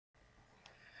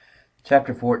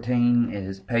Chapter 14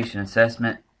 is patient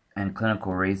assessment and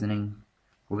clinical reasoning.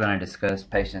 We're going to discuss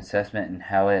patient assessment and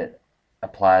how it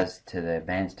applies to the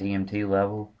advanced EMT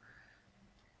level.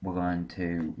 We're going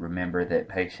to remember that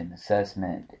patient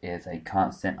assessment is a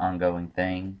constant ongoing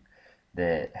thing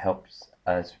that helps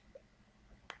us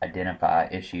identify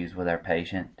issues with our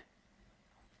patient.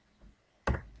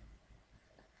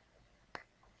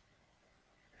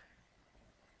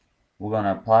 We're going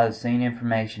to apply the scene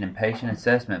information and patient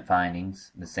assessment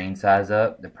findings, the scene size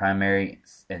up, the primary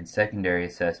and secondary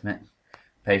assessment,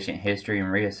 patient history and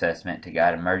reassessment to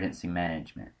guide emergency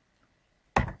management.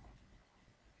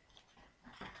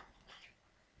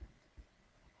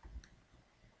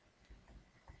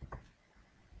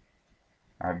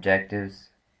 Our objectives: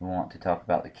 we want to talk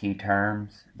about the key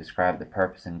terms, describe the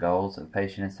purpose and goals of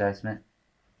patient assessment,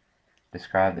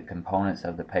 describe the components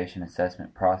of the patient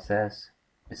assessment process,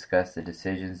 discuss the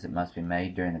decisions that must be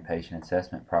made during the patient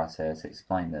assessment process,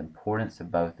 explain the importance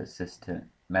of both a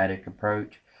systematic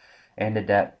approach and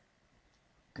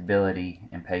adaptability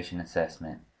in patient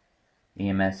assessment.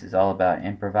 EMS is all about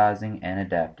improvising and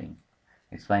adapting.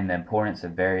 Explain the importance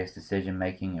of various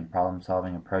decision-making and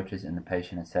problem-solving approaches in the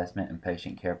patient assessment and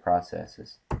patient care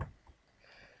processes.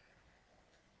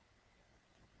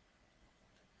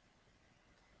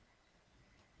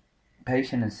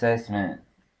 Patient assessment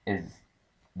is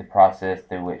the process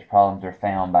through which problems are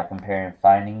found by comparing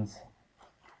findings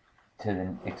to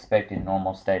the expected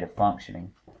normal state of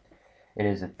functioning. It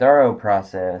is a thorough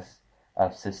process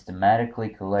of systematically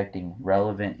collecting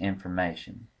relevant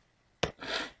information.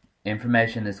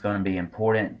 Information that's going to be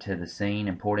important to the scene,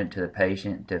 important to the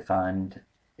patient, to find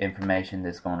information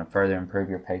that's going to further improve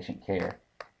your patient care.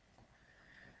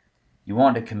 You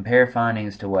want to compare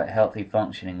findings to what healthy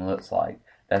functioning looks like.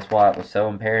 That's why it was so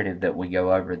imperative that we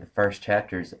go over the first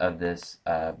chapters of this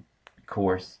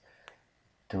course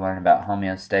to learn about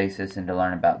homeostasis and to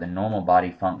learn about the normal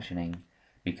body functioning,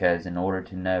 because in order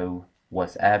to know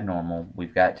what's abnormal,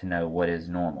 we've got to know what is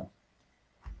normal.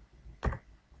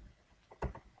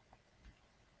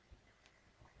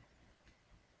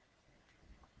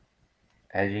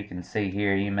 As you can see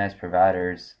here, EMS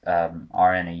providers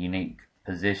are in a unique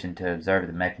position to observe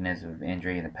the mechanism of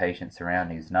injury in the patient's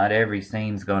surroundings. Not every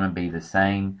scene is going to be the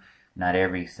same. Not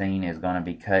every scene is going to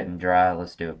be cut and dry.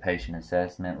 Let's do a patient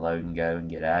assessment, load and go, and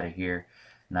get out of here.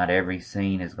 Not every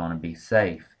scene is going to be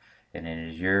safe, and it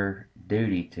is your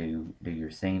duty to do your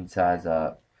scene size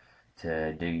up,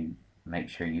 to make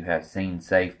sure you have scene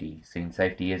safety. Scene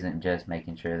safety isn't just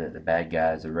making sure that the bad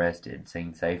guy is arrested.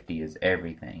 Scene safety is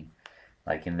everything.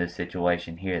 Like in this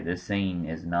situation here, this scene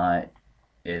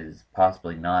is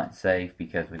possibly not safe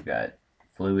because we've got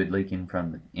fluid leaking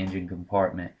from the engine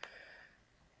compartment.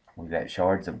 We've got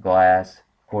shards of glass.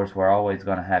 Of course, we're always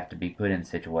going to have to be put in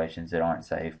situations that aren't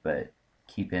safe, but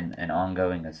keeping an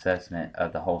ongoing assessment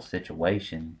of the whole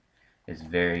situation is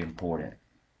very important.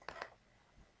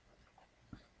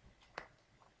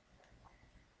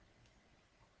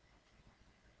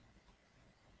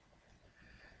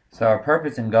 So our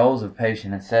purpose and goals of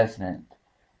patient assessment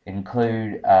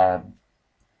include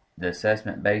the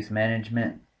assessment-based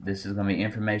management. This is going to be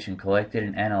information collected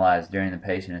and analyzed during the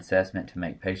patient assessment to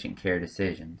make patient care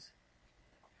decisions.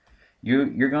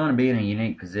 You're going to be in a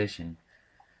unique position.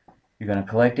 You're going to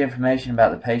collect information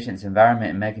about the patient's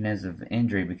environment and mechanism of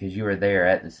injury because you are there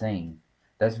at the scene.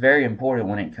 That's very important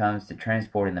when it comes to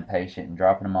transporting the patient and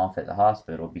dropping them off at the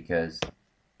hospital, because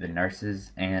the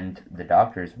nurses and the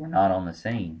doctors were not on the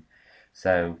scene.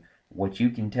 So what you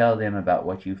can tell them about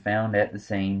what you found at the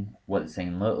scene, what the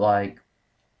scene looked like,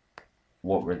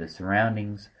 what were the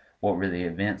surroundings, what were the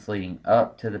events leading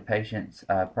up to the patient's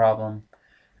problem,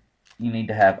 you need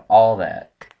to have all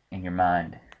that in your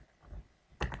mind.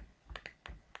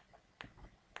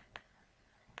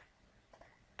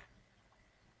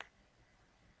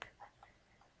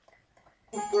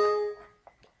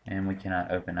 And we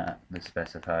cannot open up the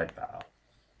specified file.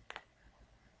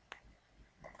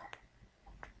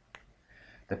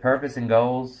 The purpose and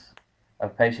goals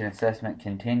of patient assessment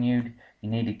continued. You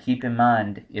need to keep in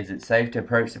mind, is it safe to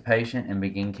approach the patient and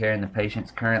begin care in the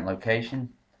patient's current location?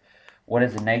 What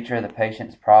is the nature of the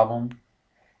patient's problem?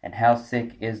 And how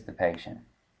sick is the patient?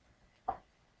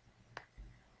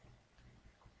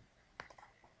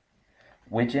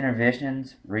 Which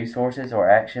interventions, resources, or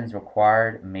actions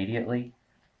required immediately?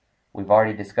 We've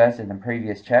already discussed in the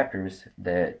previous chapters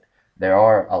that there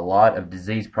are a lot of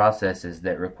disease processes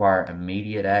that require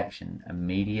immediate action,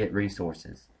 immediate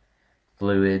resources,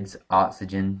 fluids,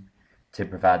 oxygen, to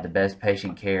provide the best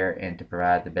patient care and to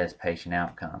provide the best patient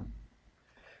outcome.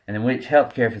 And then which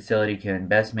healthcare facility can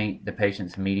best meet the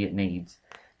patient's immediate needs?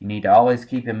 You need to always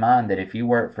keep in mind that if you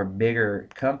work for bigger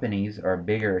companies or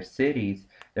bigger cities,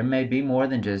 there may be more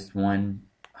than just one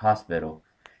hospital.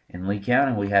 In Lee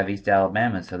County, we have East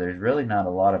Alabama, so there's really not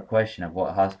a lot of question of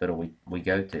what hospital we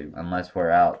go to, unless we're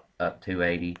out up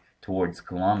 280 towards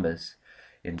Columbus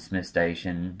in Smith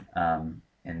Station,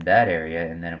 in that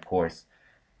area. And then, of course,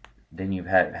 then you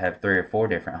have 3 or 4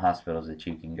 different hospitals that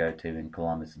you can go to in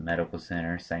Columbus Medical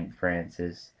Center, St.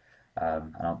 Francis. I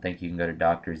don't think you can go to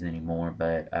doctors anymore,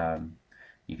 but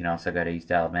you can also go to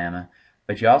East Alabama.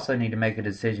 But you also need to make a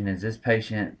decision, is this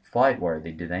patient flight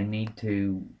worthy? Do they need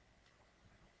to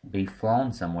be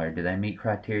flown somewhere? Do they meet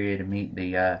criteria to meet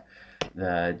the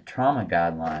trauma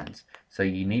guidelines? So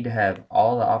you need to have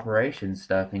all the operation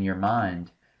stuff in your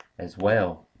mind as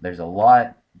well. There's a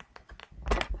lot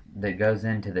that goes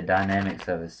into the dynamics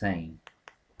of a scene.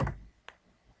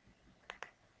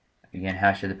 Again,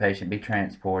 how should the patient be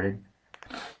transported?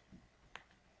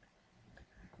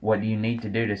 What do you need to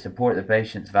do to support the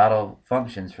patient's vital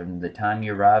functions from the time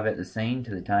you arrive at the scene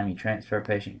to the time you transfer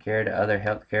patient care to other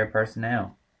healthcare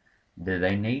personnel? Do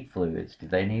they need fluids? Do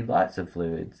they need lots of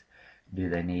fluids? Do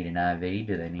they need an IV?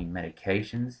 Do they need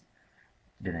medications?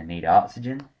 Do they need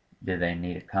oxygen? Do they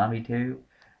need a combi tube?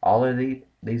 All of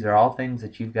these are all things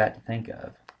that you've got to think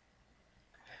of.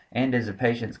 And is the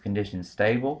patient's condition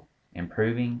stable,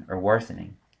 improving, or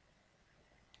worsening?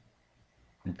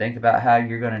 And think about how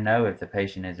you're going to know if the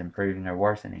patient is improving or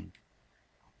worsening.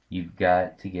 You've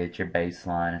got to get your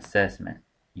baseline assessment.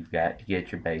 You've got to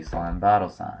get your baseline vital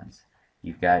signs.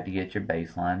 You've got to get your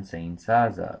baseline scene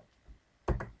size up.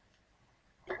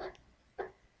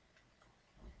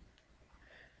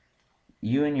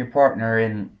 You and your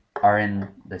partner are in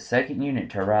the second unit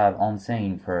to arrive on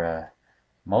scene for a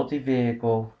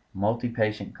multi-vehicle,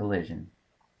 multi-patient collision.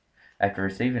 After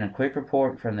receiving a quick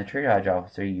report from the triage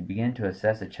officer, you begin to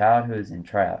assess a child who is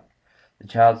entrapped. The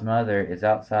child's mother is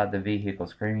outside the vehicle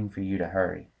screaming for you to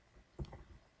hurry.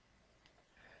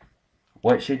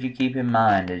 What should you keep in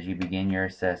mind as you begin your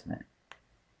assessment?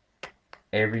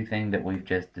 Everything that we've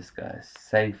just discussed.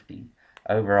 Safety,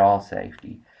 overall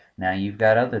safety. Now you've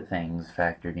got other things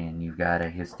factored in. You've got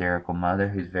a hysterical mother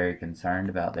who's very concerned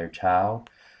about their child,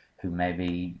 who may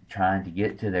be trying to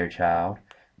get to their child.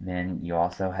 Then you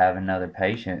also have another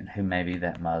patient who may be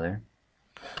that mother.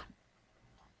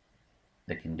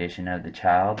 The condition of the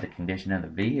child, the condition of the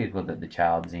vehicle that the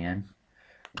child's in,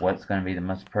 what's going to be the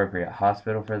most appropriate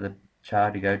hospital for the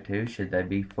child to go to. Should they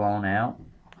be flown out?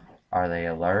 Are they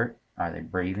alert? Are they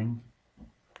breathing?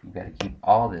 You've got to keep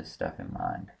all this stuff in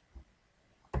mind.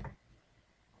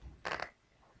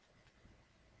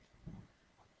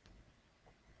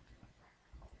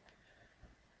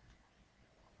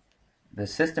 The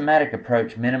systematic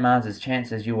approach minimizes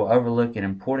chances you will overlook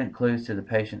important clues to the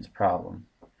patient's problem.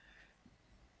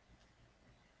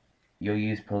 You'll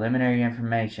use preliminary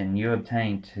information you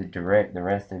obtain to direct the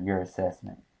rest of your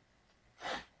assessment.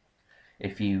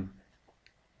 If you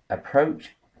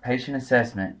approach patient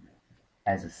assessment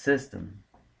as a system,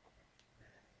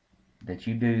 that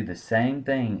you do the same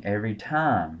thing every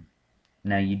time.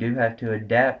 Now you do have to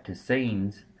adapt to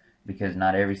scenes because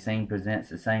not every scene presents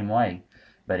the same way.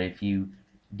 But if you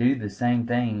do the same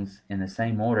things in the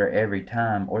same order every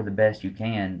time, or the best you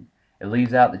can, it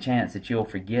leaves out the chance that you'll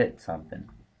forget something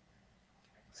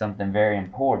very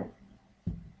important.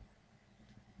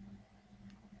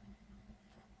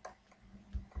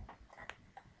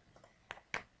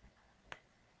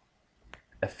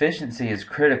 Efficiency is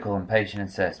critical in patient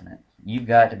assessment. You've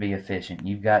got to be efficient.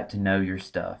 You've got to know your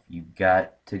stuff. You've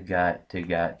got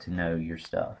to know your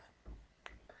stuff.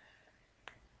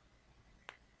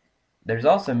 There's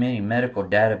also many medical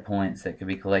data points that could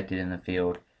be collected in the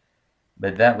field,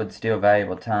 but that would steal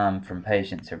valuable time from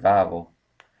patient survival.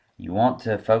 You want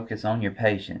to focus on your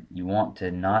patient. You want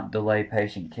to not delay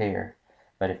patient care.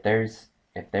 But if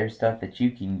there's stuff that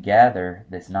you can gather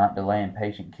that's not delaying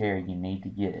patient care, you need to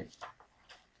get it.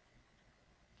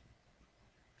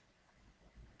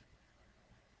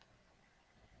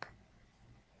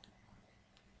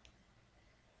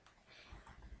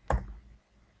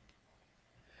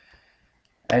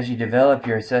 As you develop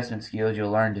your assessment skills, you'll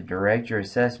learn to direct your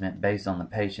assessment based on the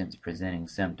patient's presenting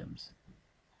symptoms.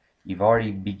 You've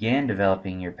already began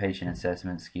developing your patient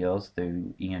assessment skills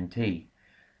through EMT.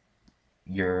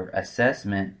 Your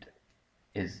assessment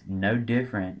is no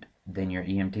different than your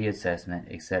EMT assessment,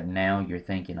 except now you're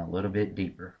thinking a little bit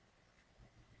deeper.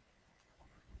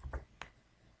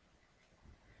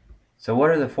 So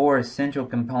what are the 4 essential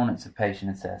components of patient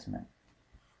assessment?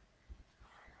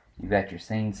 You've got your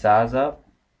scene size up,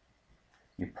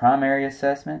 your primary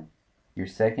assessment, your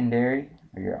secondary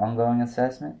or your ongoing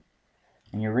assessment,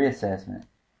 and your reassessment.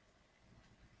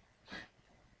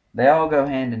 They all go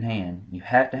hand in hand. You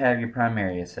have to have your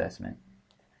primary assessment.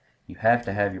 You have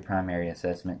to have your primary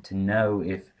assessment to know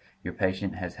if your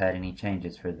patient has had any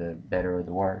changes for the better or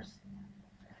the worse.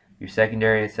 Your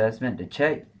secondary assessment to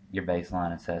check your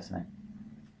baseline assessment.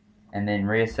 And then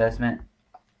reassessment,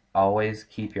 always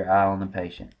keep your eye on the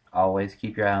patient. Always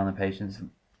keep your eye on the patient's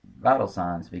vital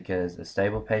signs, because a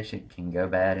stable patient can go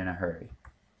bad in a hurry.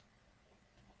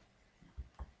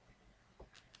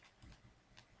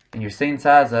 In your scene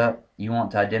size up, you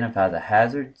want to identify the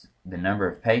hazards, the number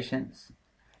of patients,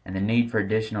 and the need for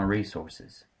additional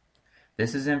resources.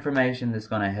 This is information that's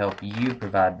going to help you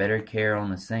provide better care on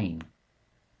the scene.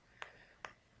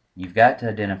 You've got to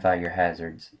identify your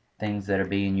hazards, things that are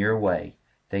being your way,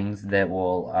 things that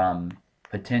will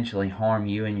potentially harm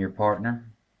you and your partner,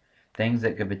 things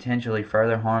that could potentially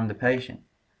further harm the patient,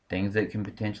 things that can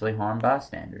potentially harm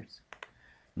bystanders.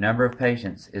 Number of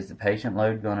patients. Is the patient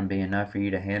load going to be enough for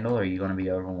you to handle, or are you going to be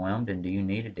overwhelmed, and do you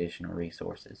need additional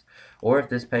resources? Or if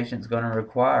this patient's going to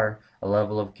require a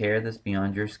level of care that's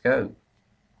beyond your scope.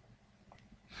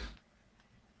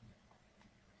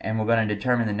 And we're going to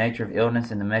determine the nature of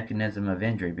illness and the mechanism of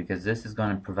injury, because this is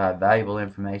going to provide valuable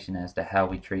information as to how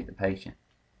we treat the patient.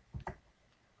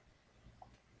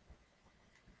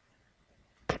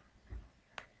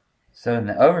 So in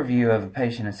the overview of a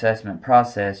patient assessment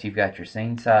process, you've got your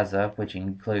scene size up, which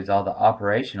includes all the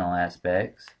operational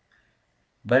aspects,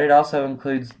 but it also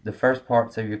includes the first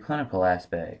parts of your clinical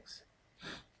aspects,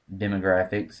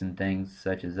 demographics and things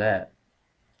such as that.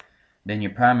 Then your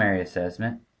primary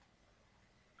assessment.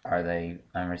 Are they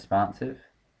unresponsive?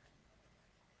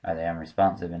 Are they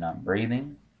unresponsive and not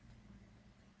breathing?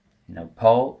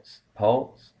 Pulse.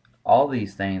 All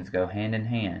these things go hand in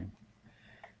hand.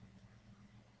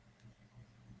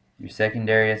 Your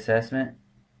secondary assessment.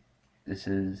 This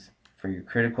is for your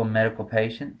critical medical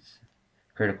patients,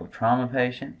 critical trauma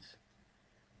patients,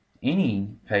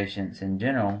 any patients in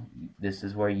general. This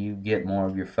is where you get more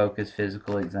of your focused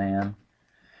physical exam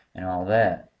and all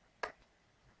that.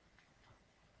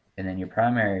 And then your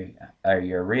primary, or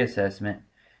your reassessment,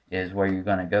 is where you're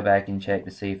going to go back and check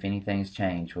to see if anything's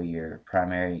changed with your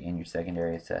primary and your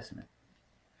secondary assessment.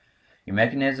 Your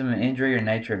mechanism of injury or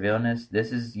nature of illness.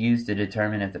 This is used to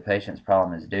determine if the patient's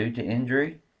problem is due to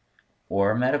injury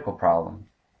or a medical problem,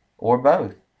 or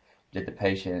both. Did the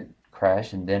patient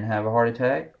crash and then have a heart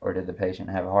attack, or did the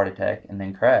patient have a heart attack and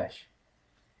then crash?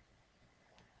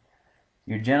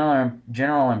 Your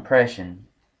general impression.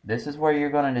 This is where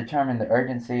you're going to determine the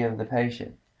urgency of the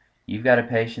patient. You've got a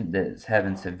patient that's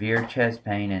having severe chest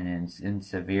pain and is in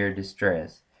severe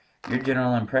distress. Your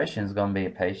general impression is going to be a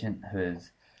patient who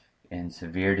is in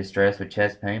severe distress with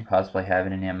chest pain, possibly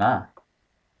having an MI.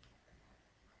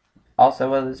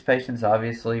 Also, whether this patient's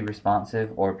obviously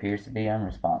responsive or appears to be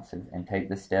unresponsive, and take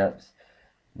the steps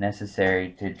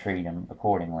necessary to treat them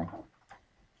accordingly.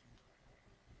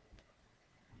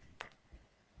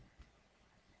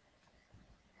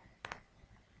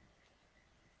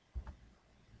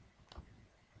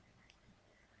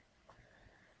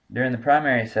 During the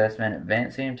primary assessment,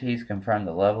 advanced EMTs confirm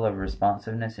the level of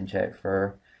responsiveness and check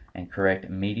for and correct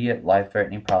immediate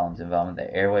life-threatening problems involving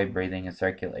the airway, breathing, and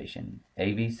circulation,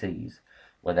 ABCs.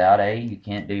 Without A, you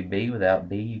can't do B. Without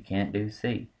B, you can't do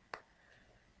C.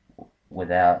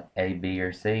 Without A, B,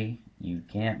 or C, you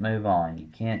can't move on. You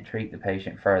can't treat the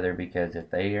patient further, because if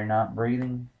they are not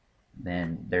breathing,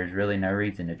 then there's really no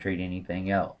reason to treat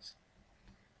anything else.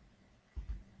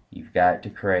 You've got to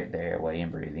correct the airway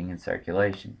and breathing and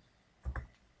circulation.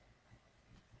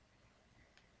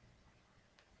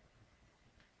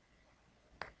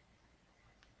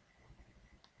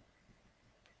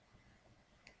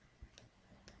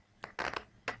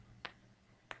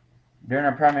 During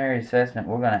our primary assessment,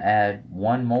 we're going to add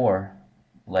one more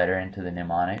letter into the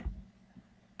mnemonic,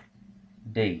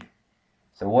 D.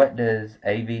 So what does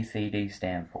ABCD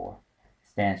stand for? It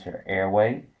stands for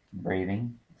airway,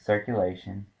 breathing,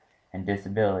 circulation, and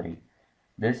disability.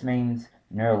 This means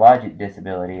neurologic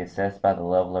disability assessed by the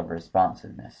level of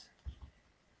responsiveness.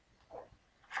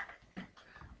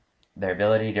 Their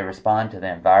ability to respond to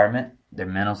the environment, their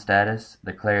mental status,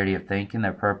 the clarity of thinking, the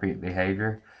appropriate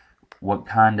behavior, what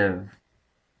kind of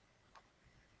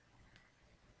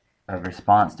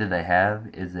response do they have?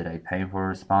 Is it a painful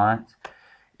response?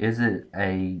 Is it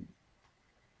a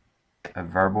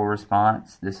verbal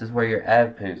response? This is where your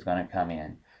AVPU is going to come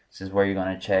in. This is where you're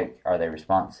going to check, are they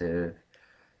responsive?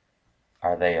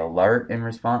 Are they alert and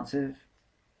responsive?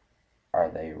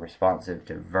 Are they responsive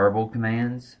to verbal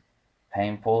commands,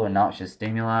 painful or noxious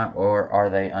stimuli, or are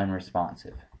they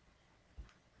unresponsive?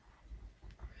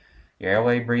 Your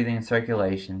airway, breathing, and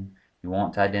circulation. You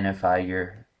want to identify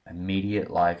your immediate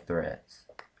life threats.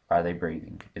 Are they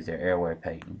breathing? Is their airway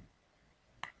patent?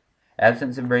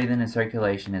 Absence of breathing and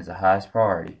circulation is the highest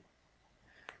priority.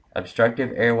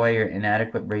 Obstructive airway or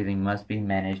inadequate breathing must be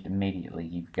managed immediately.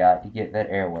 You've got to get that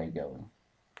airway going.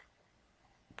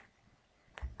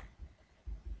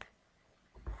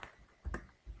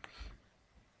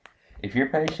 If your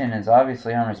patient is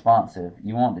obviously unresponsive,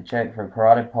 you want to check for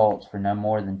carotid pulse for no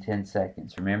more than 10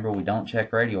 seconds. Remember, we don't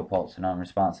check radial pulse in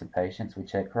unresponsive patients, we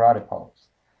check carotid pulse.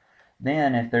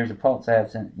 Then, if there's a pulse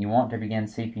absent, you want to begin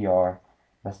CPR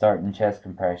by starting chest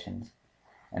compressions.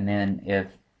 And then, if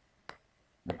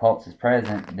the pulse is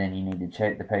present, then you need to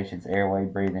check the patient's airway,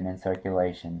 breathing, and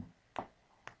circulation.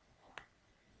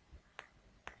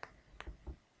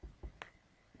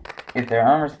 If they're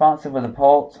unresponsive with a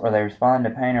pulse, or they respond to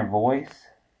pain or voice,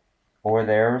 or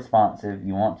they're responsive,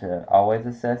 you want to always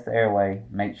assess the airway,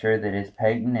 make sure that it's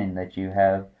patent and that you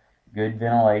have good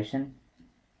ventilation.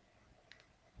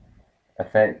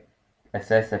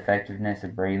 Assess the effectiveness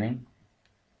of breathing.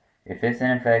 If it's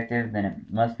ineffective, then it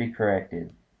must be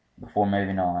corrected before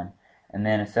moving on. And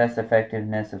then assess the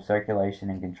effectiveness of circulation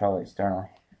and control external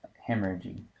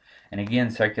hemorrhaging. And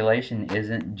again, circulation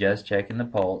isn't just checking the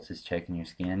pulse, it's checking your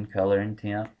skin color and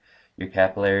temp, your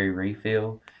capillary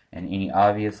refill, and any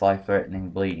obvious life-threatening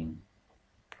bleeding.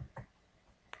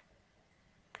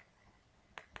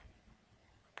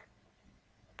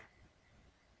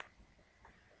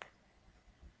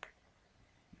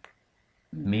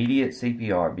 Immediate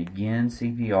CPR. Begin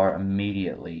CPR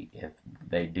immediately if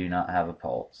they do not have a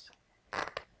pulse.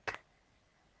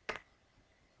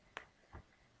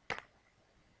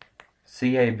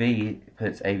 CAB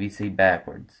puts AVC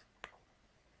backwards.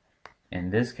 In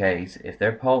this case, if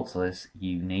they're pulseless,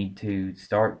 you need to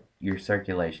start your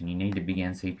circulation. You need to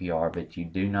begin CPR, but you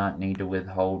do not need to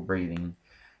withhold breathing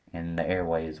in the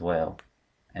airway as well.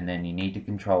 And then you need to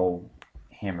control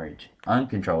hemorrhage,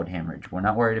 uncontrolled hemorrhage. We're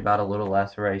not worried about a little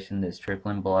laceration that's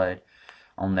trickling blood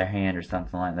on their hand or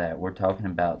something like that. We're talking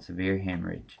about severe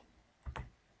hemorrhage.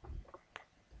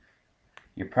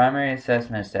 Your primary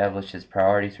assessment establishes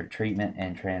priorities for treatment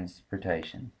and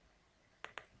transportation.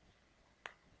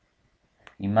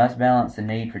 You must balance the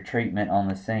need for treatment on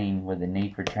the scene with the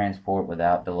need for transport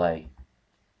without delay.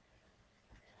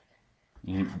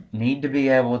 You need to be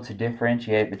able to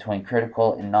differentiate between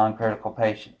critical and non-critical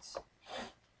patients.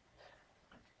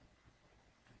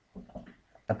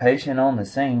 A patient on the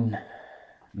scene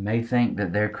may think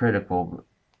that they're critical,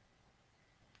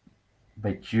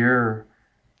 but your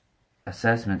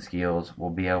assessment skills will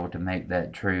be able to make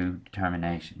that true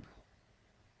determination.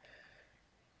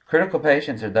 Critical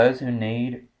patients are those who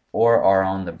need or are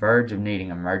on the verge of needing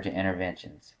emergent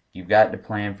interventions. You've got to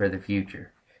plan for the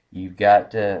future. You've got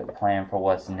to plan for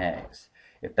what's next.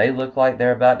 If they look like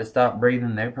they're about to stop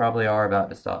breathing, they probably are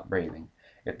about to stop breathing.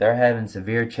 If they're having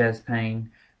severe chest pain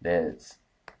that's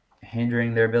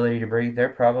hindering their ability to breathe, they're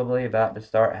probably about to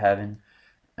start having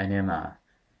an MI.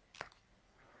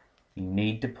 You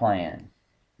need to plan.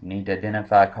 You need to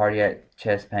identify cardiac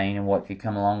chest pain and what could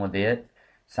come along with it,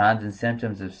 signs and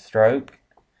symptoms of stroke,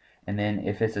 and then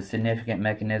if it's a significant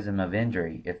mechanism of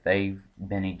injury, if they've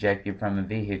been ejected from a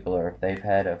vehicle or if they've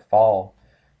had a fall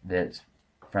that's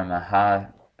from a high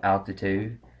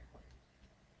altitude,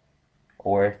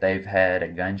 or if they've had a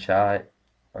gunshot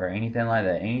or anything like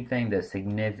that, anything that's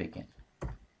significant.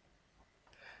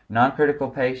 Non-critical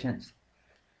patients,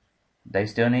 they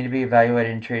still need to be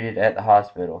evaluated and treated at the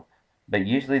hospital, but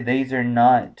usually these are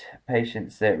not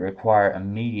patients that require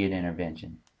immediate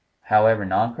intervention. However,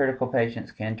 non-critical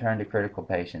patients can turn to critical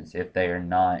patients if they are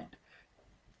not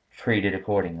treated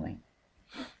accordingly.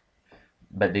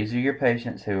 But these are your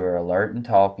patients who are alert and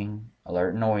talking,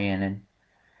 alert and oriented,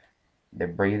 they're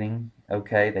breathing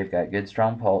okay, they've got good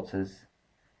strong pulses,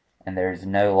 and there's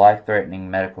no life-threatening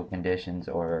medical conditions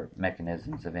or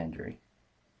mechanisms of injury.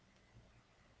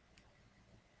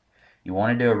 You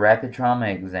want to do a rapid trauma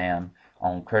exam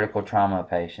on critical trauma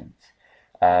patients.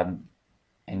 And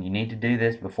you need to do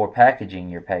this before packaging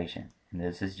your patient. And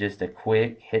this is just a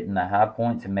quick hitting the high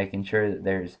points and making sure that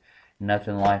there's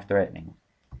nothing life-threatening.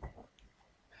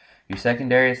 Your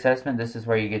secondary assessment, this is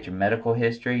where you get your medical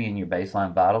history and your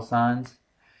baseline vital signs,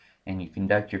 and you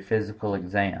conduct your physical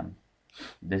exam.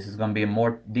 This is going to be a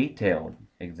more detailed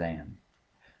exam.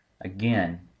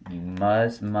 Again, you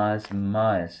must measure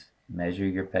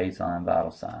your baseline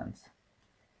vital signs.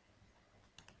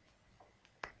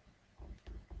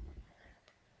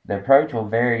 The approach will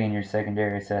vary in your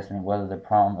secondary assessment whether the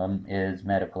problem is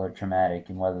medical or traumatic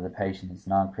and whether the patient is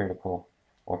non-critical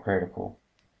or critical.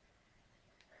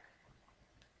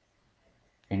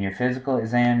 In your physical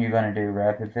exam, you're going to do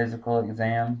rapid physical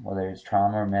exam, whether it's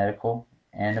trauma or medical,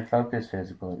 and a focused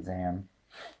physical exam,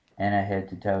 and a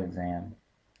head-to-toe exam.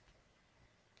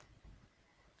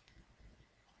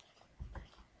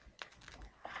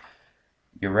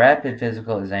 Your rapid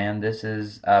physical exam, this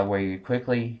is where you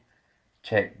quickly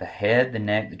check the head, the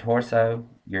neck, the torso,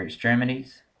 your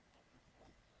extremities,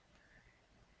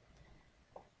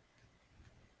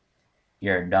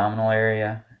 your abdominal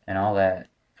area, and all that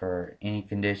for any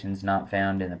conditions not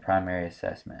found in the primary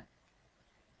assessment.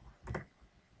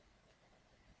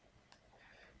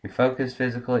 Your focused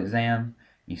physical exam,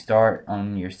 you start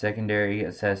on your secondary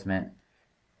assessment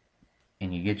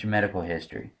and you get your medical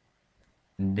history.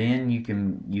 And then you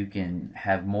can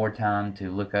have more time to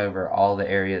look over all the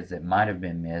areas that might have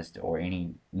been missed or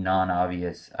any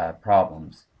non-obvious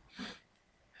problems.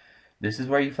 This is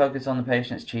where you focus on the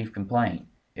patient's chief complaint.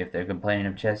 If they're complaining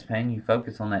of chest pain, you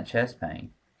focus on that chest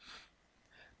pain.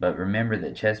 But remember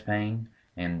that chest pain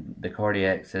and the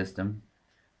cardiac system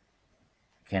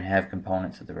can have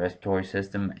components of the respiratory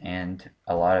system and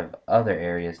a lot of other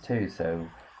areas too. So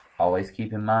always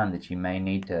keep in mind that you may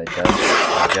need to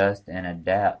adjust and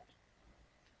adapt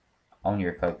on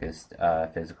your focused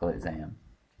physical exam.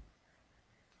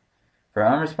 For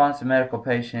an unresponsive medical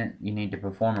patient, you need to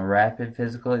perform a rapid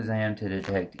physical exam to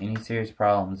detect any serious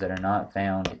problems that are not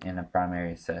found in a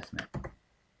primary assessment.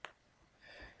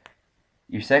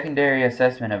 Your secondary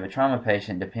assessment of a trauma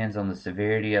patient depends on the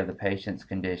severity of the patient's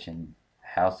condition,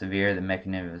 how severe the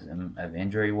mechanism of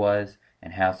injury was,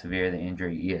 and how severe the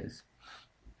injury is.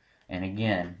 And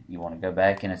again, you want to go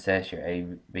back and assess your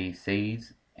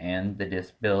ABCs and the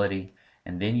disability,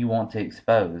 and then you want to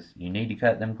expose. You need to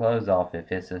cut them clothes off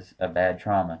if it's a bad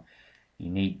trauma. You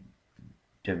need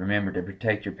to remember to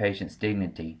protect your patient's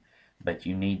dignity, but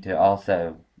you need to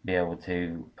also be able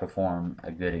to perform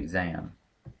a good exam.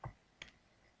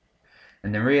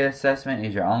 And the reassessment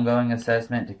is your ongoing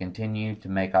assessment to continue to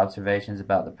make observations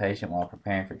about the patient while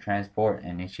preparing for transport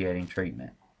and initiating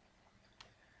treatment.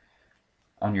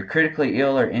 On your critically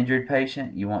ill or injured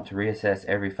patient, you want to reassess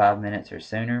every 5 minutes or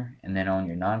sooner, and then on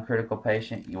your non-critical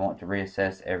patient, you want to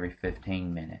reassess every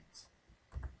 15 minutes.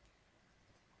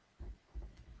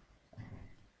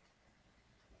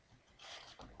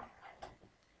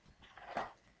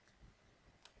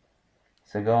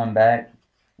 So going back,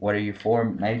 what are your 4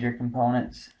 major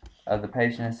components of the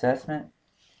patient assessment?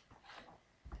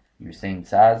 Your scene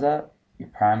size up, your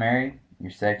primary, your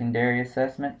secondary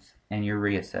assessments, and your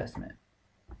reassessment.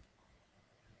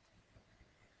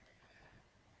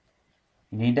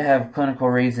 You need to have clinical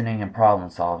reasoning and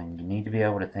problem solving. You need to be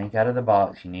able to think out of the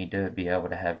box. You need to be able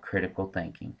to have critical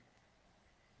thinking.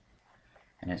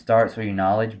 And it starts with your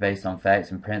knowledge based on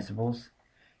facts and principles.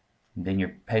 And then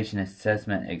your patient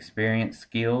assessment experience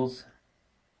skills.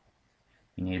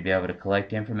 You need to be able to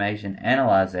collect information,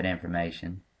 analyze that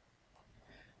information,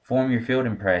 form your field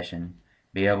impression,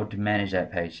 be able to manage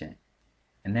that patient,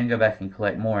 and then go back and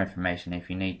collect more information if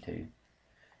you need to.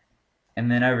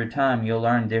 And then over time, you'll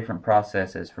learn different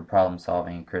processes for problem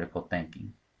solving and critical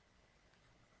thinking.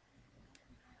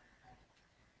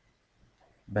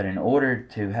 But in order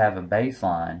to have a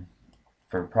baseline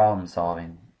for problem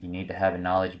solving, you need to have a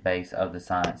knowledge base of the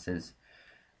sciences,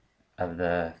 of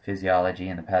the physiology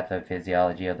and the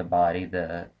pathophysiology of the body,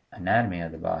 the anatomy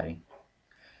of the body.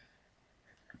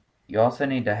 You also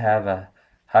need to have a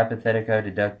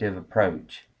hypothetico-deductive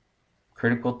approach,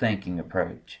 critical thinking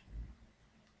approach.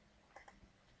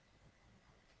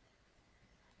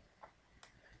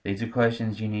 These are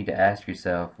questions you need to ask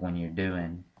yourself when you're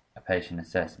doing a patient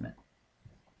assessment.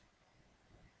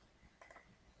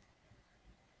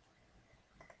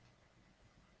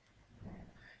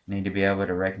 You need to be able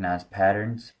to recognize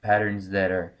patterns that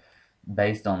are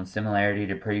based on similarity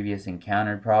to previous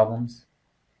encountered problems.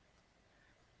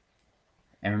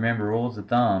 And remember, rules of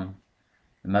thumb,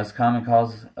 the most common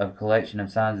cause of collection of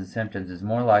signs and symptoms is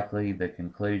more likely the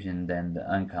conclusion than the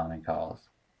uncommon cause.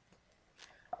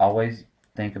 Always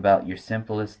think about your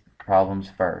simplest problems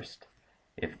first.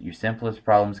 If your simplest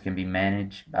problems can be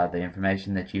managed by the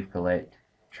information that you've collected,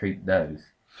 treat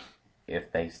those.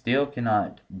 If they still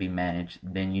cannot be managed,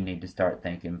 then you need to start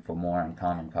thinking for more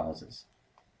uncommon causes.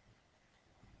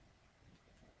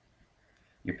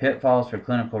 Your pitfalls for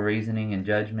clinical reasoning and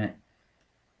judgment: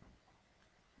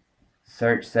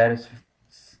 search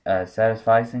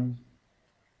satisficing,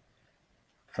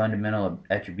 fundamental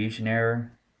attribution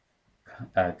error,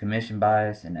 commission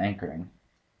bias, and anchoring.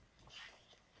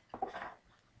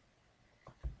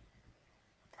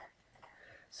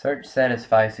 Search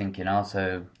satisficing can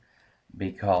also be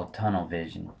called tunnel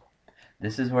vision.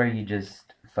 This is where you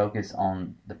just focus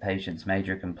on the patient's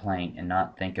major complaint and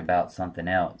not think about something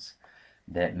else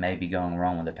that may be going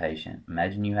wrong with the patient.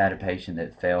 Imagine you had a patient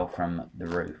that fell from the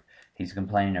roof. He's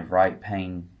complaining of right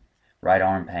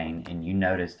arm pain, and you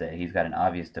notice that he's got an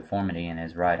obvious deformity in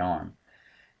his right arm.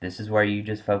 This is where you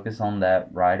just focus on that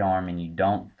right arm and you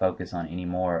don't focus on any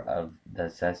more of the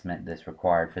assessment that's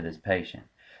required for this patient.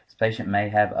 This patient may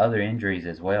have other injuries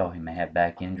as well. He may have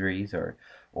back injuries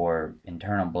or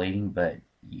internal bleeding, but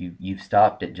you've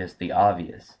stopped at just the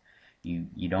obvious.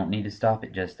 You don't need to stop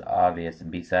at just the obvious and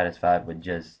be satisfied with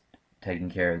just taking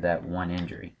care of that one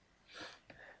injury.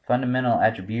 Fundamental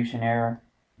attribution error.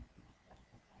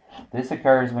 This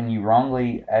occurs when you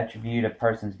wrongly attribute a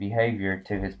person's behavior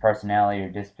to his personality or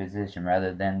disposition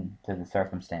rather than to the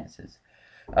circumstances.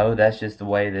 Oh, that's just the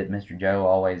way that Mr. Joe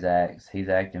always acts. He's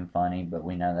acting funny, but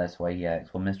we know that's the way he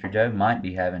acts. Well, Mr. Joe might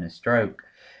be having a stroke,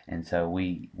 and so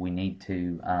we need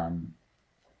to,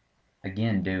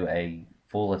 again, do a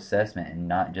full assessment and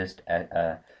not just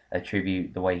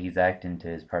attribute the way he's acting to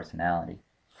his personality.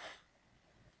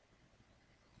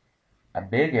 A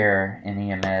big error in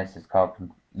EMS is called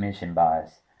commission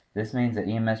bias. This means that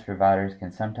EMS providers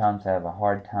can sometimes have a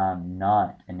hard time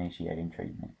not initiating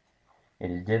treatment.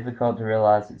 It is difficult to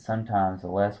realize that sometimes the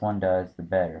less one does, the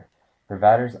better.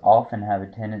 Providers often have a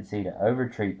tendency to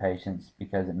overtreat patients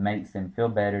because it makes them feel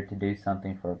better to do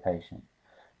something for a patient.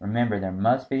 Remember, there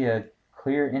must be a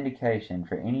clear indication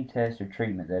for any test or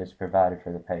treatment that is provided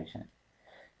for the patient.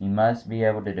 You must be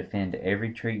able to defend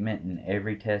every treatment and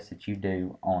every test that you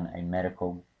do on a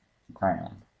medical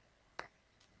ground.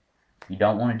 You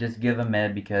don't want to just give a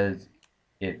med because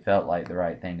it felt like the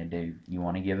right thing to do. You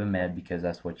want to give a med because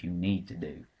that's what you need to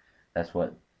do. That's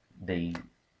what the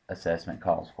assessment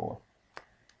calls for.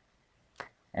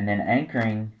 And then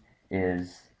anchoring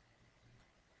is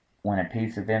when a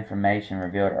piece of information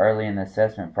revealed early in the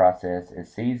assessment process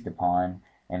is seized upon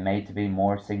and made to be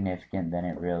more significant than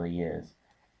it really is.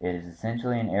 It is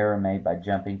essentially an error made by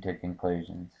jumping to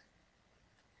conclusions.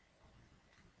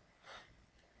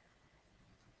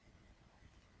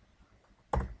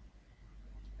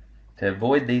 To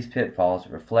avoid these pitfalls,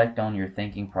 reflect on your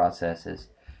thinking processes,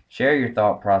 share your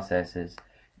thought processes,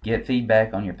 get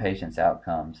feedback on your patient's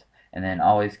outcomes, and then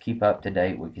always keep up to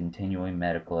date with continuing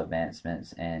medical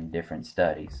advancements and different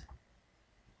studies.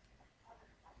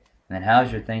 And then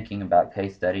how's your thinking about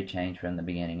case study changed from the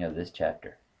beginning of this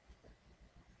chapter?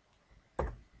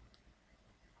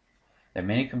 There are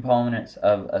many components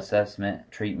of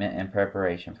assessment, treatment, and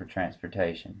preparation for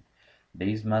transportation.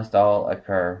 These must all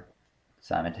occur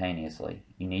simultaneously.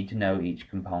 You need to know each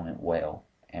component well,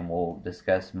 and we'll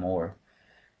discuss more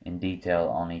in detail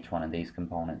on each one of these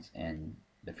components in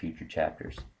the future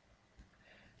chapters.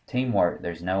 Teamwork.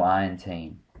 There's no I in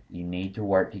team. You need to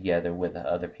work together with the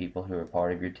other people who are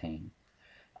part of your team.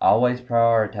 Always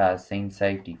prioritize scene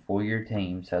safety for your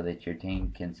team so that your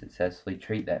team can successfully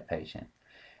treat that patient.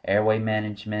 Airway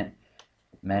management,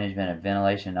 management of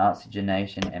ventilation and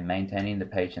oxygenation, and maintaining the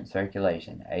patient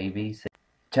circulation. ABC.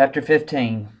 Chapter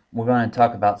 15, we're going to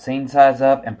talk about scene size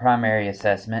up and primary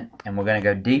assessment, and we're going to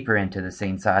go deeper into the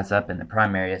scene size up and the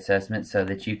primary assessment so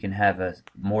that you can have a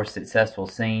more successful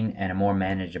scene and a more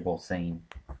manageable scene.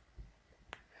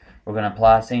 We're going to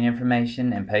apply scene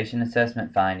information and patient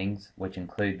assessment findings, which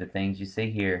include the things you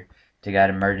see here, to guide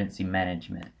emergency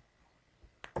management.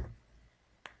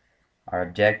 Our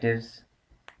objectives,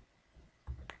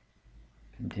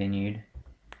 continued.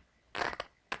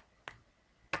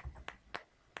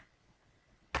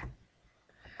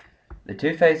 The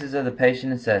two phases of the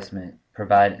patient assessment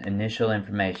provide initial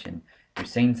information, your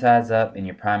scene size up and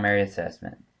your primary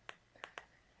assessment.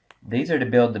 These are to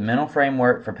build the mental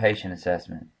framework for patient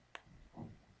assessment.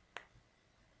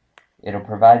 It'll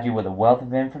provide you with a wealth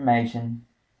of information,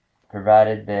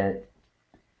 provided that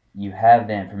you have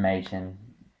the information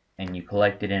and you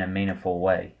collect it in a meaningful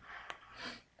way.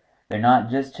 They're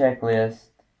not just checklists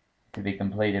to be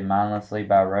completed mindlessly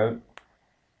by rote.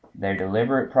 They're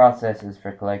deliberate processes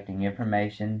for collecting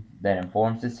information that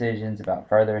informs decisions about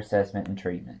further assessment and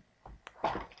treatment.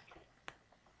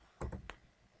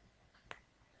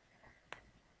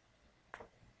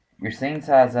 Your scene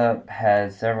size up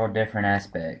has several different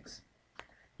aspects.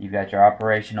 You've got your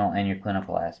operational and your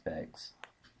clinical aspects.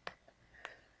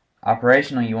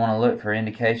 Operational, you want to look for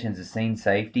indications of scene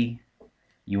safety.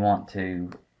 You want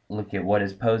to look at what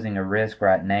is posing a risk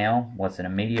right now, what's an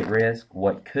immediate risk,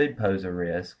 what could pose a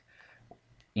risk,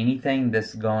 anything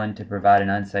that's going to provide an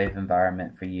unsafe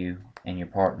environment for you and your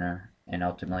partner and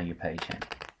ultimately your patient.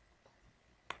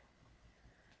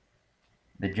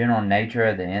 The general nature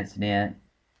of the incident,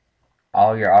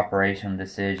 all your operational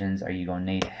decisions. Are you going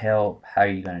to need help? How are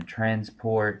you going to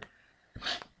transport?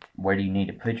 Where do you need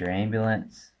to put your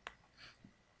ambulance?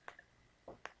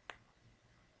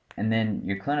 And then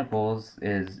your clinicals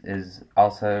is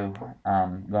also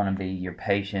going to be your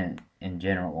patient in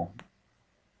general,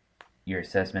 your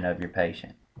assessment of your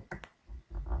patient.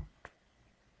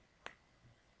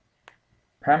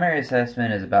 Primary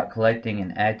assessment is about collecting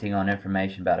and acting on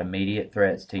information about immediate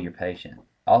threats to your patient,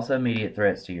 also immediate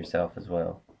threats to yourself as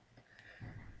well.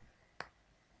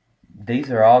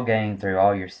 These are all gained through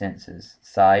all your senses: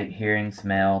 sight, hearing,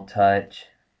 smell, touch.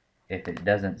 If it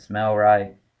doesn't smell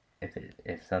right,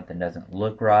 if something doesn't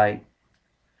look right,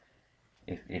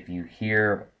 if you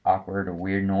hear awkward or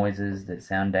weird noises that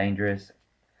sound dangerous,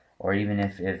 or even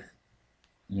if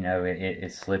you know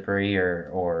it's slippery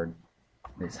or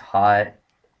it's hot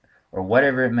or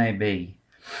whatever it may be,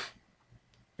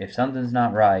 if something's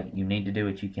not right, you need to do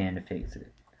what you can to fix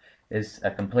it. It's a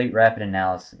complete rapid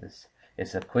analysis.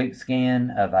 It's a quick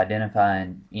scan of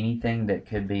identifying anything that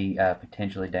could be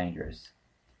potentially dangerous.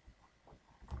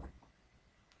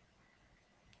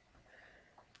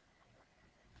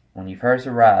 When you first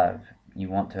arrive, you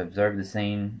want to observe the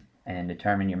scene and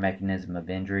determine your mechanism of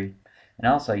injury. And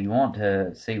also you want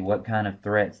to see what kind of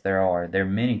threats there are. There are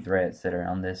many threats that are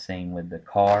on this scene with the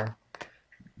car,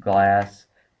 glass,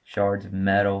 shards of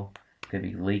metal, could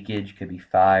be leakage, could be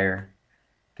fire,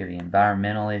 could be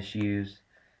environmental issues,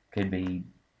 could be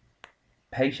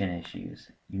patient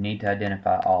issues. You need to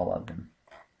identify all of them.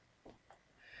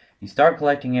 You start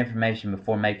collecting information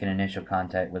before making initial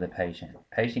contact with a patient.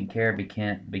 Patient care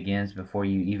begins before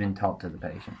you even talk to the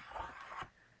patient.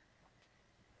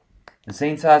 The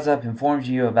scene size up informs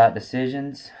you about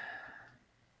decisions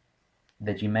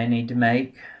that you may need to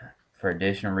make for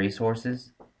additional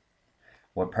resources,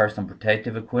 what personal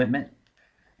protective equipment,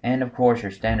 and of course your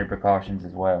standard precautions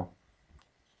as well.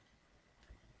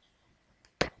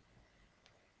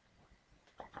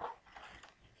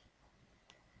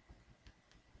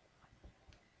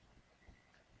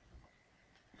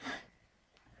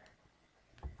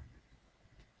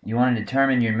 You want to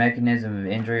determine your mechanism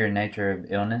of injury or nature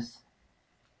of illness.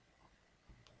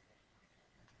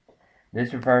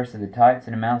 This refers to the types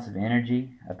and amounts of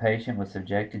energy a patient was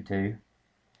subjected to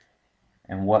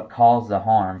and what caused the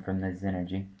harm from this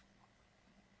energy.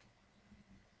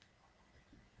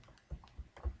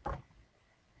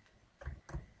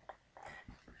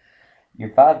 Your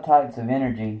 5 types of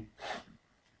energy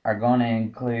are going to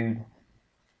include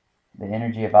the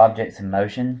energy of objects in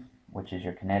motion, which is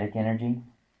your kinetic energy,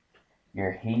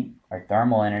 your heat or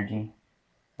thermal energy,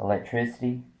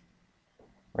 electricity,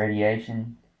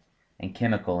 radiation, and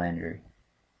chemical energy.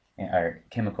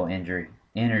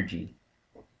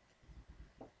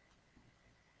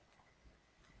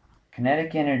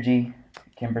 Kinetic energy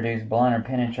can produce blunt or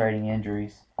penetrating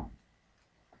injuries.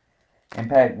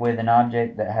 Impact with an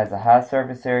object that has a high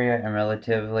surface area and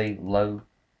relatively low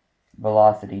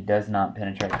velocity does not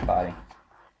penetrate the body.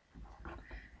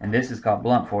 And this is called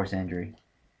blunt force injury.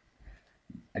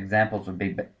 Examples would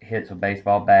be hits with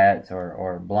baseball bats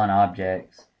or blunt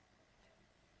objects.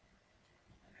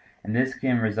 And this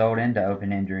can result into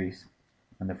open injuries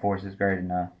when the force is great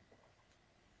enough.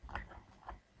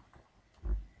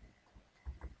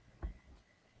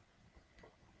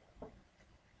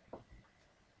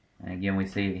 And again, we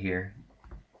see it here.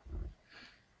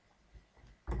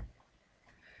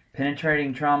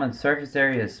 Penetrating trauma, the surface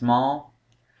area is small.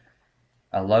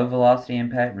 A low velocity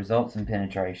impact results in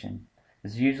penetration.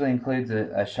 This usually includes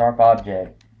a sharp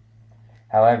object.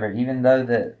 However, even though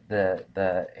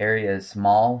the area is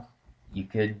small, you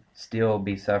could still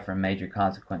be suffering major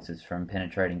consequences from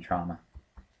penetrating trauma.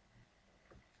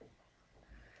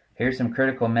 Here's some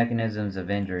critical mechanisms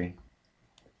of injury.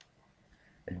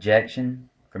 Ejection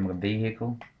from a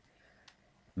vehicle,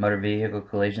 motor vehicle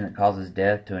collision that causes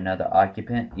death to another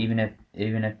occupant. Even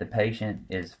if the patient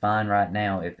is fine right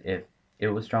now, if it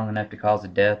was strong enough to cause the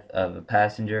death of a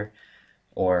passenger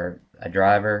or a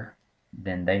driver,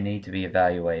 then they need to be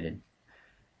evaluated.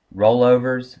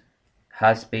 Rollovers,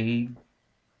 high speed,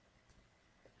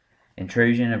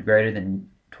 intrusion of greater than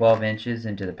 12 inches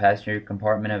into the passenger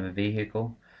compartment of a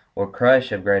vehicle, or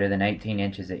crush of greater than 18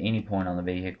 inches at any point on the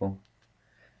vehicle.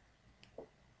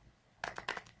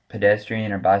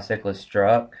 Pedestrian or bicyclist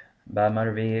struck by a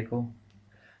motor vehicle.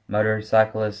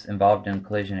 Motorcyclists involved in a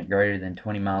collision at greater than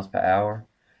 20 miles per hour.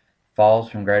 Falls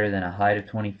from greater than a height of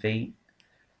 20 feet.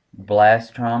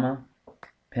 Blast trauma,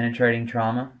 penetrating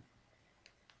trauma,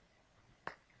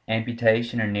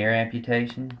 amputation or near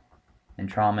amputation, and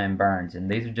trauma and burns. And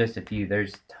these are just a few.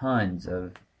 There's tons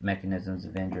of mechanisms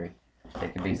of injury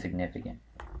that can be significant.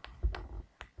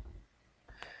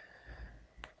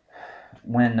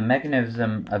 When the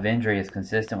mechanism of injury is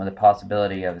consistent with the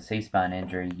possibility of a C-spine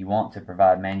injury, you want to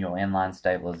provide manual inline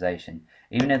stabilization,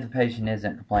 even if the patient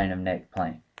isn't complaining of neck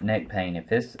pain.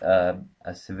 If it's a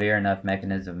severe enough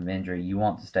mechanism of injury, you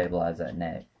want to stabilize that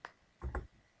neck.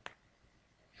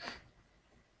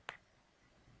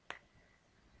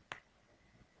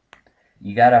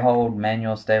 You got to hold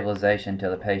manual stabilization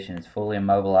until the patient is fully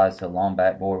immobilized to a long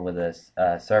backboard with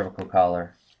a cervical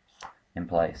collar in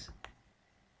place.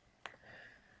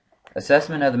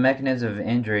 Assessment of the mechanism of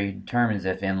injury determines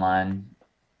if inline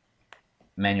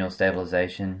manual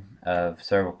stabilization of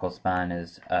cervical spine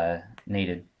is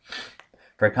needed.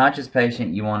 For a conscious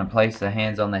patient, you want to place the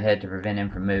hands on the head to prevent him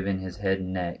from moving his head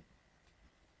and neck.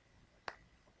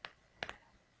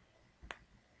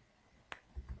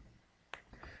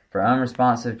 For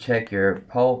unresponsive, check your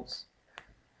pulse.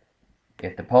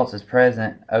 If the pulse is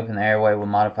present, open the airway with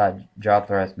modified jaw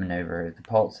thrust maneuver. If the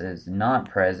pulse is not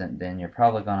present, then you're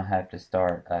probably going to have to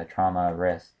start trauma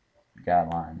arrest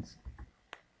guidelines.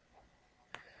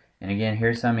 And again,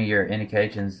 here's some of your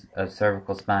indications of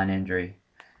cervical spine injury.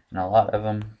 And a lot of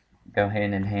them go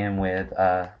hand in hand with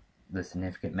the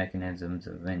significant mechanisms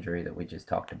of injury that we just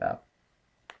talked about.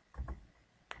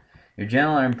 Your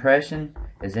general impression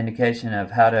is indication of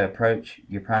how to approach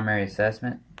your primary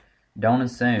assessment. Don't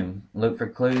assume. Look for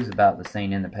clues about the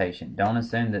scene and the patient. Don't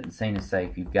assume that the scene is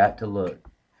safe. You've got to look.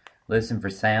 Listen for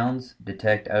sounds,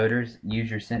 detect odors,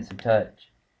 use your sense of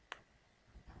touch.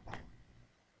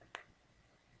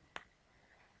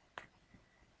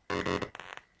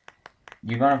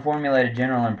 You're going to formulate a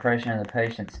general impression of the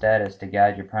patient's status to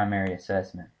guide your primary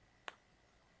assessment.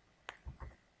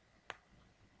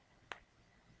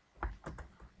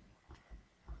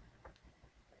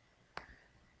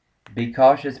 Be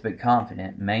cautious but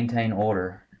confident. Maintain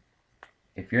order.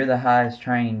 If you're the highest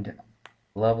trained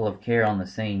level of care on the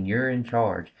scene, you're in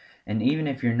charge. And even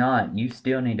if you're not, you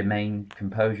still need to maintain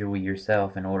composure with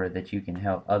yourself in order that you can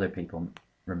help other people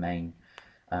remain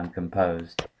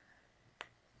composed.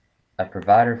 A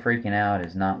provider freaking out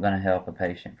is not going to help a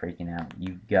patient freaking out.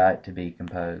 You've got to be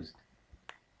composed.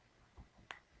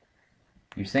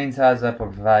 Your scene size up will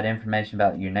provide information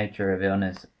about your nature of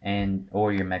illness and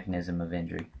or your mechanism of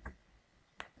injury.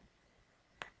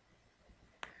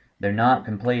 They're not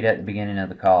complete at the beginning of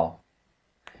the call.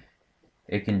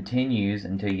 It continues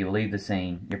until you leave the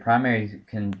scene. Your primary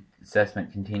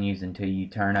assessment continues until you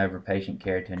turn over patient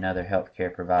care to another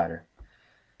healthcare provider,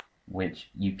 which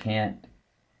you can't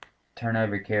turn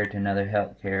over care to another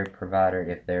healthcare provider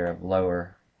if they're of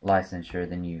lower licensure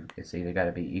than you. It's either got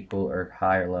to be equal or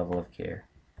higher level of care.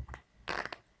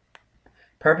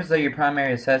 Purpose of your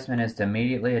primary assessment is to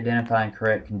immediately identify and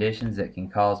correct conditions that can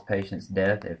cause patients'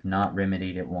 death if not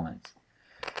remedied at once.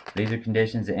 These are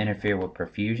conditions that interfere with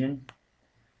perfusion,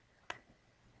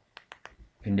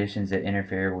 conditions that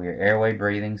interfere with your airway,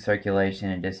 breathing, circulation,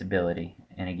 and disability.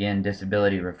 And again,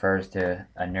 disability refers to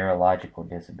a neurological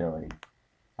disability.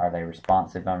 Are they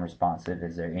responsive, unresponsive?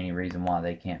 Is there any reason why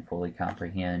they can't fully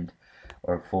comprehend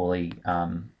or fully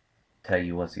tell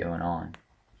you what's going on?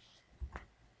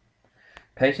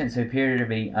 Patients who appear to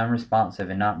be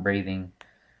unresponsive and not breathing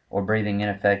or breathing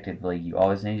ineffectively, you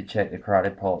always need to check the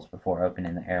carotid pulse before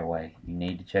opening the airway. You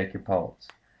need to check your pulse.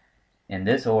 In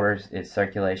this order is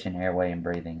circulation, airway, and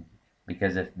breathing.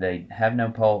 Because if they have no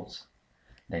pulse,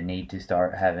 they need to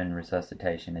start having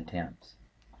resuscitation attempts.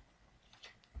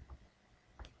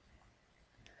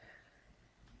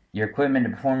 Your equipment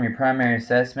to perform your primary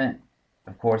assessment,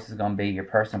 of course, is going to be your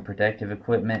personal protective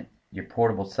equipment, your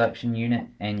portable suction unit,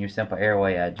 and your simple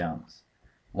airway adjuncts.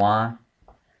 Why?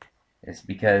 It's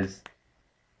because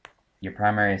your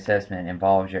primary assessment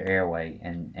involves your airway,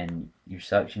 and your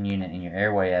suction unit and your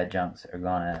airway adjuncts are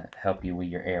going to help you with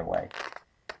your airway.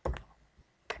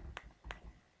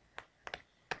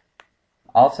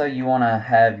 Also, you want to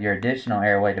have your additional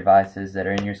airway devices that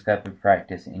are in your scope of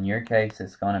practice. In your case,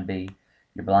 it's going to be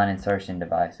your blind insertion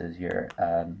devices, your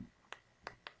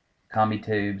combi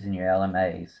tubes, and your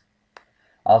LMAs.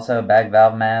 Also, a bag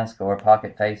valve mask or a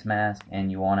pocket face mask, and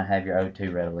you want to have your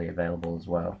O2 readily available as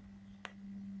well.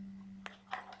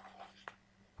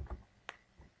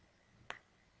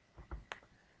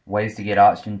 Ways to get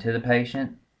oxygen to the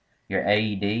patient: your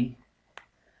AED,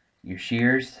 your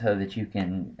shears so that you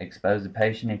can expose the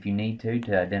patient if you need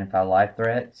to identify life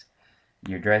threats,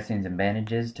 your dressings and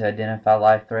bandages to identify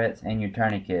life threats, and your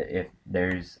tourniquet if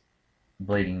there's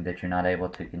bleeding that you're not able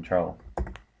to control.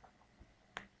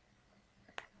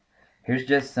 Here's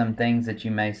just some things that you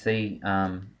may see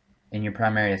in your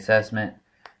primary assessment.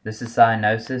 This is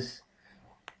cyanosis.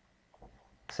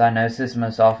 Cyanosis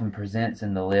most often presents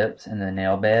in the lips and the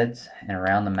nail beds and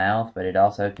around the mouth, but it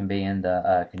also can be in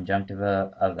the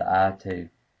conjunctiva of the eye too.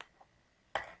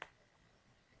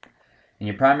 In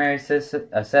your primary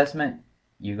assessment,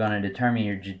 you're going to determine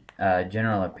your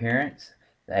general appearance,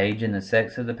 the age and the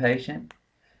sex of the patient,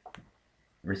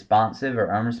 responsive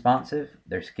or unresponsive,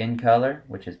 their skin color,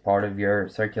 which is part of your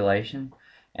circulation,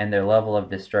 and their level of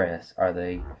distress. Are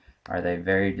they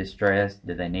very distressed?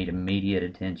 Do they need immediate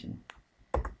attention?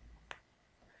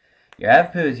 Your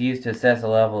AVPU is used to assess a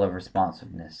level of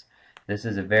responsiveness. This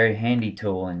is a very handy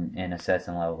tool in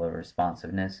assessing level of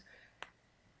responsiveness.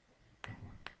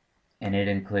 And it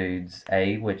includes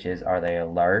A, which is are they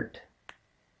alert,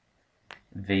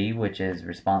 V, which is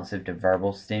responsive to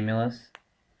verbal stimulus,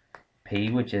 P,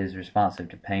 which is responsive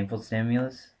to painful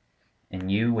stimulus,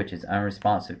 and U, which is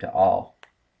unresponsive to all.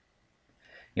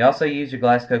 You also use your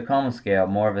Glasgow Coma Scale,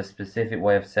 more of a specific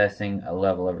way of assessing a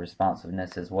level of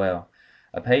responsiveness as well.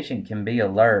 A patient can be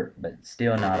alert but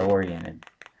still not oriented,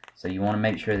 so you want to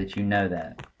make sure that you know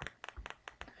that.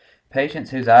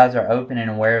 Patients whose eyes are open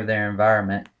and aware of their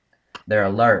environment, they're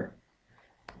alert.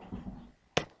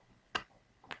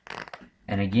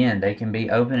 And again, they can be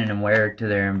open and aware to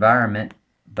their environment,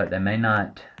 but they may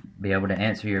not be able to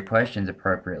answer your questions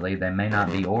appropriately. They may not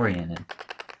be oriented.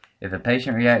 If a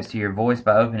patient reacts to your voice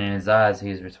by opening his eyes, he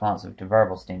is responsive to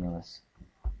verbal stimulus.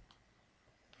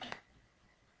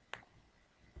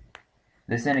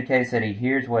 This indicates that he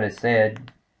hears what is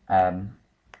said to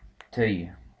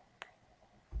you.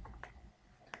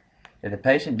 If the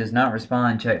patient does not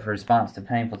respond, check for response to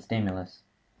painful stimulus.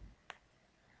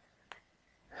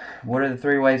 What are the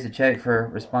 3 ways to check for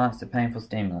response to painful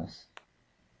stimulus?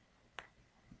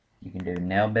 You can do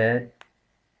nail bed,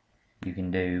 you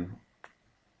can do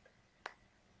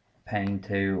pain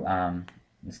to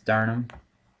the sternum,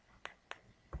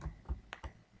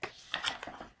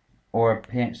 or a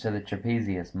pinch to the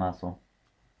trapezius muscle.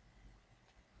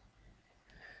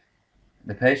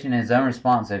 The patient is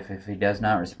unresponsive if he does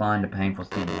not respond to painful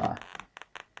stimuli.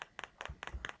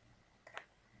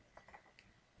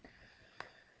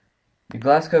 Your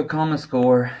Glasgow Coma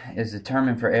Score is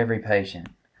determined for every patient.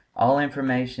 All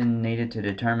information needed to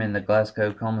determine the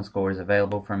Glasgow Coma Score is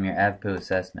available from your AVPU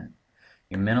assessment.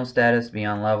 Your mental status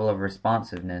beyond level of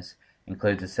responsiveness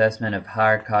includes assessment of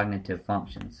higher cognitive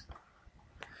functions.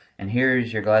 And here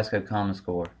is your Glasgow Coma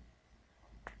Score.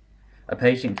 A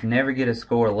patient can never get a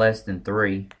score less than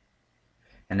 3,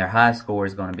 and their highest score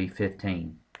is going to be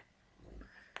 15.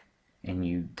 And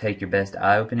you take your best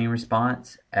eye-opening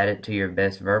response, add it to your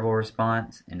best verbal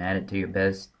response, and add it to your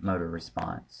best motor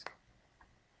response.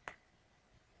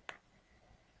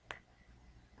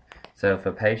 So if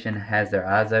a patient has their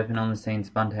eyes open on the scene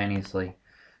spontaneously,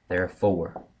 they're a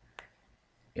 4.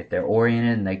 If they're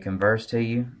oriented and they converse to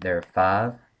you, they're a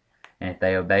 5. And if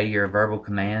they obey your verbal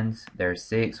commands, they're a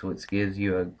 6, which gives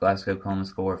you a Glasgow Coma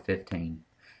Score of 15.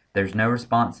 If there's no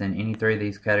response in any 3 of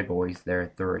these categories, they're a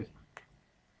 3.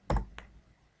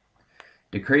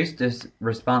 Decreased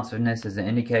responsiveness is an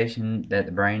indication that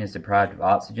the brain is deprived of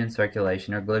oxygen,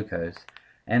 circulation, or glucose,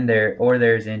 and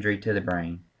there's injury to the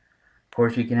brain. Of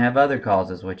course, you can have other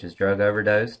causes, which is drug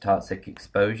overdose, toxic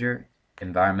exposure,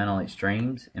 environmental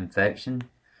extremes, infection,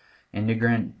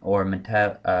 endocrine or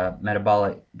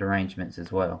metabolic derangements as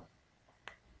well.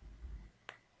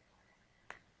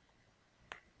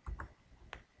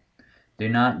 Do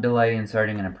not delay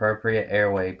inserting an appropriate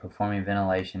airway, performing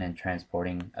ventilation, and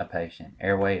transporting a patient.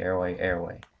 Airway, airway,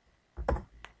 airway.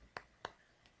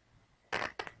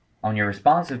 On your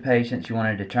responsive patients, you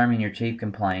want to determine your chief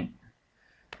complaint.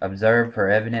 Observe for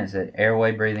evidence that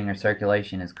airway, breathing, or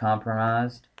circulation is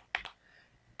compromised.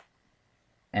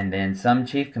 And then some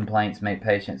chief complaints make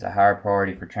patients a higher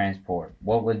priority for transport.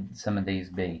 What would some of these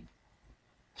be?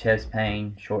 Chest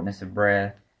pain, shortness of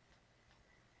breath,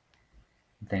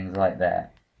 things like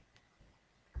that.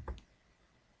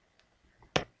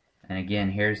 And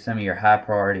again, here's some of your high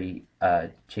priority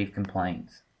chief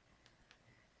complaints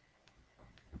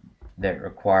that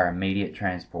require immediate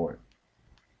transport.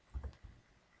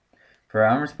 For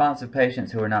unresponsive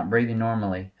patients who are not breathing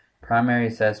normally, primary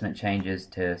assessment changes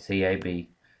to CAB,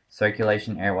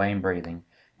 circulation, airway, and breathing,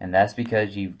 and that's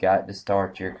because you've got to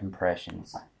start your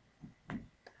compressions.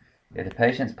 If the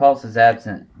patient's pulse is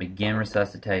absent, begin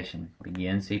resuscitation,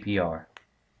 begin CPR.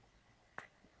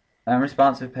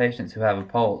 Unresponsive patients who have a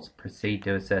pulse, proceed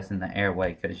to assessing the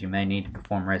airway because you may need to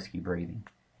perform rescue breathing.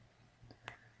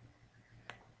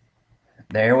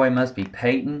 The airway must be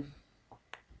patent,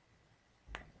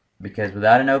 because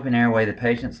without an open airway, the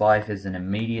patient's life is in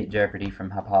immediate jeopardy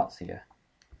from hypoxia.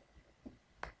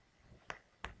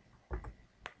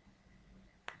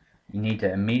 You need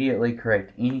to immediately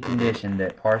correct any condition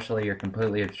that partially or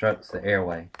completely obstructs the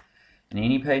airway. And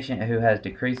any patient who has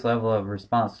decreased level of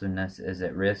responsiveness is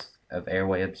at risk of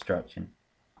airway obstruction.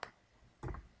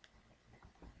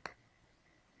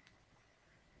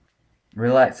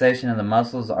 Relaxation of the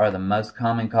muscles are the most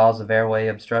common cause of airway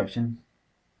obstruction.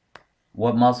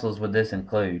 What muscles would this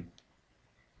include?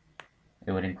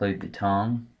 It would include the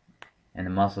tongue and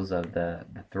the muscles of the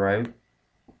throat.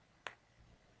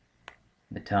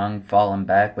 The tongue falling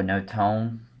back with no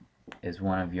tone is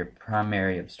one of your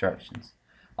primary obstructions.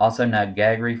 Also, now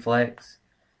gag reflex.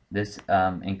 This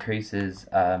increases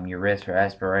your risk for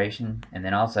aspiration, and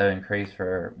then also risk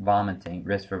for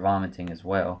vomiting as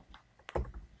well.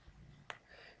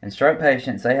 In stroke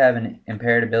patients, they have an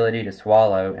impaired ability to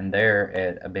swallow, and they're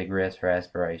at a big risk for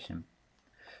aspiration.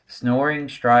 Snoring,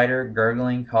 stridor,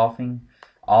 gurgling, coughing,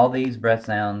 all these breath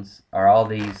sounds, or all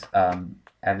these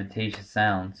adventitious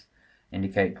sounds,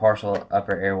 indicate partial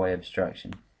upper airway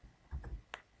obstruction.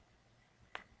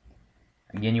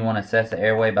 Again, you want to assess the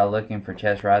airway by looking for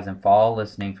chest rise and fall,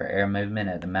 listening for air movement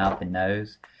at the mouth and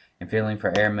nose, and feeling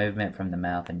for air movement from the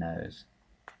mouth and nose.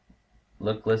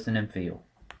 Look, listen, and feel.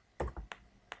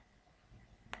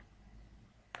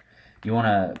 You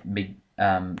want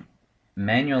to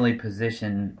manually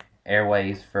position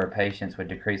airways for patients with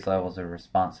decreased levels of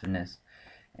responsiveness,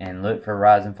 and look for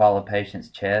rise and fall of patient's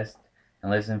chest,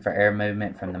 and listen for air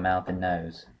movement from the mouth and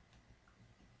nose.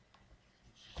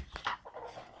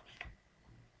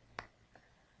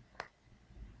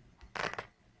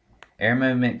 Air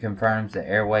movement confirms the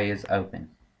airway is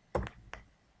open.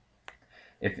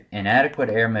 If inadequate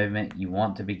air movement, you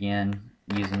want to begin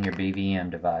using your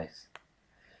BVM device.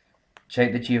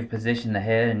 Check that you have positioned the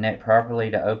head and neck properly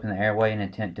to open the airway and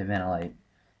attempt to ventilate.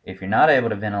 If you're not able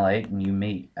to ventilate and you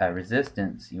meet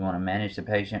resistance, you want to manage the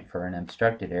patient for an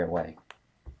obstructed airway.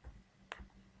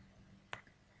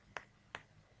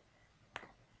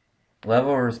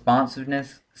 Level of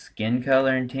responsiveness, skin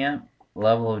color and temp,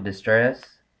 level of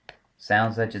distress,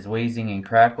 sounds such as wheezing and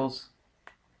crackles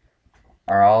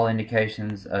are all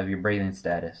indications of your breathing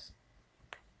status.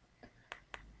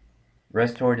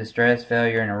 Respiratory distress,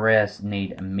 failure, and arrest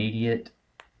need immediate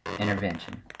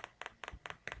intervention.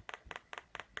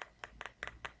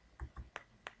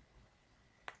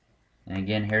 And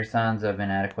again, here are signs of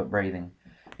inadequate breathing.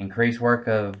 Increased work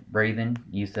of breathing,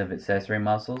 use of accessory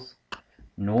muscles,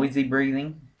 noisy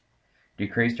breathing,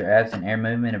 decreased or absent air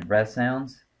movement of breath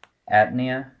sounds,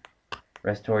 apnea,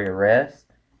 respiratory arrest,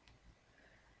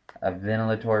 a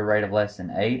ventilatory rate of less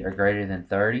than 8 or greater than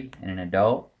 30 in an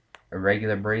adult,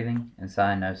 irregular breathing, and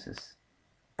cyanosis.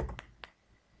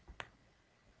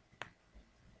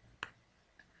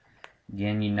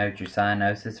 Again, you note your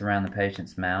cyanosis around the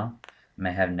patient's mouth. They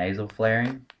may have nasal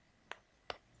flaring,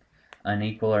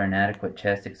 unequal or inadequate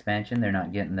chest expansion. They're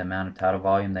not getting the amount of tidal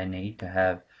volume they need to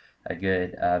have a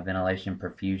good ventilation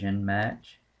perfusion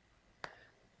match.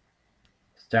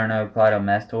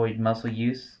 Sternocleidomastoid muscle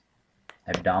use,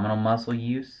 abdominal muscle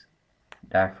use,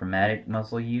 diaphragmatic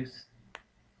muscle use,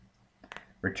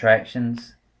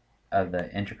 retractions of the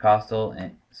intercostal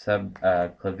and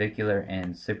subclavicular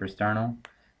and suprasternal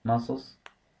muscles,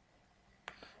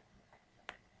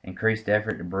 increased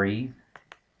effort to breathe,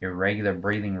 irregular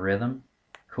breathing rhythm,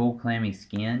 cool clammy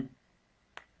skin,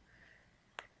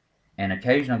 and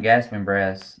occasional gasping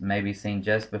breaths may be seen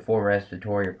just before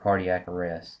respiratory or cardiac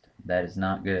arrest. That is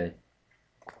not good.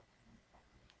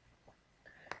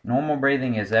 Normal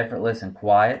breathing is effortless and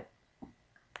quiet.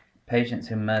 Patients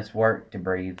who must work to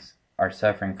breathe are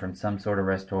suffering from some sort of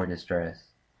respiratory distress.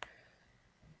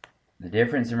 The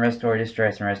difference in respiratory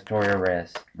distress and respiratory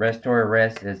arrest. Respiratory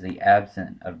arrest is the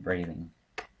absence of breathing.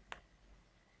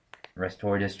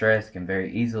 Respiratory distress can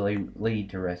very easily lead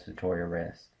to respiratory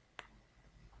arrest.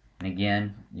 And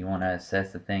again, you want to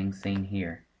assess the things seen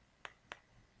here.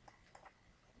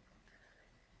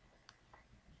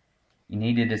 You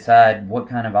need to decide what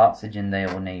kind of oxygen they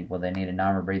will need. Will they need a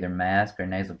non-rebreather mask or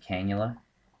nasal cannula?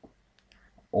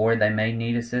 Or they may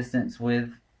need assistance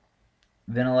with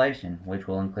ventilation, which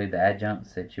will include the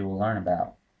adjuncts that you will learn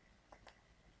about.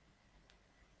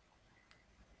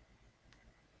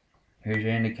 Here's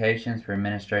your indications for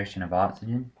administration of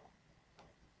oxygen.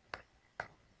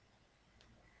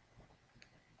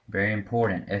 Very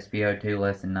important, SpO2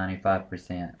 less than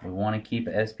 95%. We want to keep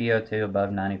SpO2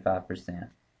 above 95%.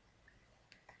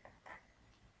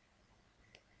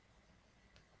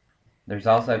 There's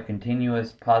also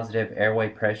continuous positive airway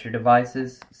pressure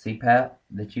devices, CPAP,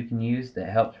 that you can use that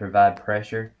helps provide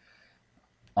pressure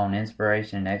on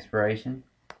inspiration and expiration.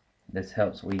 This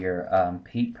helps with your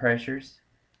peak pressures,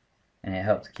 and it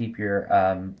helps keep your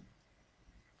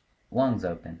lungs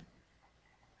open.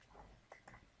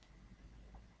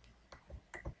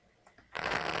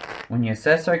 When you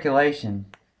assess circulation,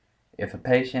 if a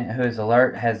patient who is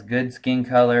alert, has good skin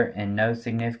color, and no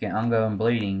significant ongoing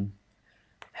bleeding,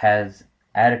 has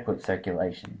adequate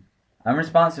circulation.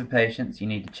 Unresponsive patients, you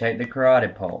need to check the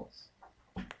carotid pulse.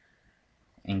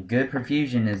 And good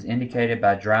perfusion is indicated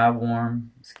by dry,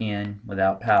 warm skin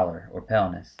without pallor or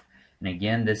paleness. And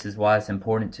again, this is why it's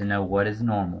important to know what is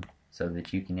normal so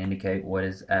that you can indicate what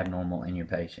is abnormal in your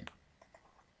patient.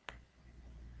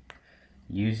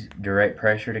 Use direct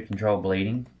pressure to control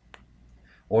bleeding,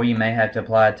 or you may have to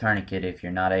apply a tourniquet if you're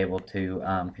not able to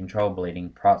control bleeding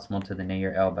proximal to the knee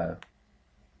or elbow.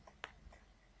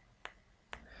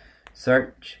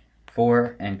 Search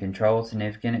for and control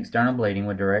significant external bleeding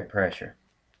with direct pressure.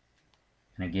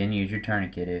 And again, use your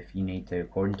tourniquet if you need to,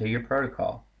 according to your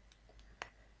protocol.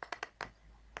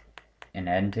 And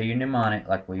adding to your mnemonic,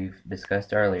 like we've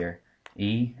discussed earlier,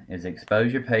 E is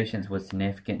expose your patients with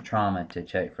significant trauma to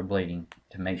check for bleeding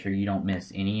to make sure you don't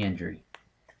miss any injury.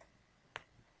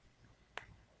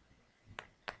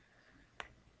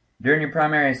 During your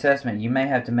primary assessment, you may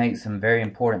have to make some very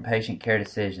important patient care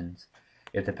decisions.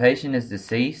 If the patient is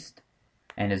deceased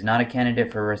and is not a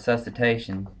candidate for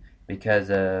resuscitation because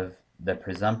of the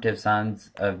presumptive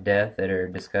signs of death that are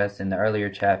discussed in the earlier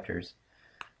chapters,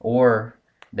 or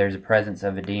there's a presence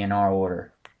of a DNR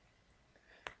order,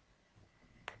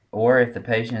 or if the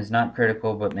patient is not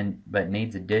critical but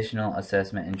needs additional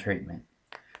assessment and treatment.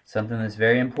 Something that's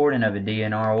very important of a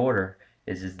DNR order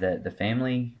is that the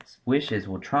family's wishes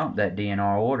will trump that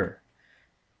DNR order.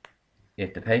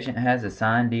 If the patient has a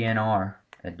signed DNR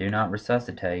that do not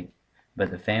resuscitate,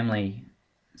 but the family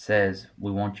says, we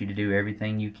want you to do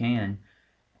everything you can,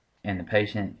 and the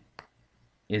patient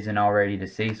isn't already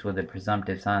deceased with the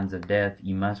presumptive signs of death,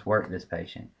 you must work this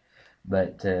patient.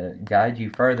 But to guide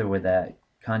you further with that,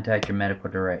 contact your medical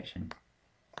direction.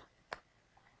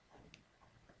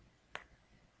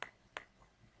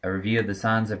 A review of the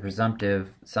signs of presumptive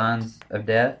signs of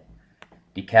death: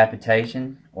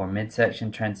 decapitation or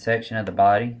midsection transection of the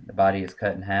body is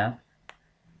cut in half.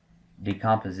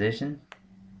 Decomposition,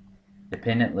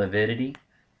 dependent lividity,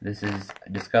 this is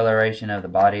discoloration of the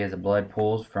body as the blood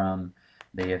pools from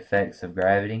the effects of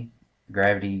gravity.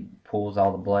 Gravity pulls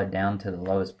all the blood down to the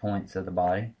lowest points of the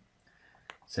body.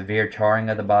 Severe charring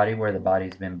of the body where the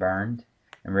body's been burned.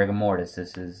 And rigor mortis,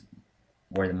 this is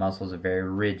where the muscles are very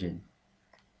rigid.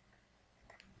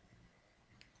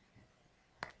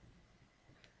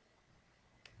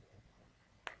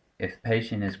 If the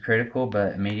patient is critical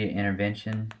but immediate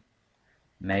intervention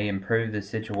may improve the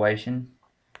situation,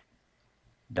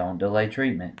 don't delay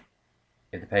treatment.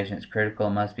 If the patient is critical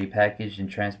and must be packaged and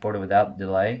transported without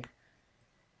delay,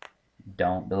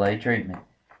 don't delay treatment.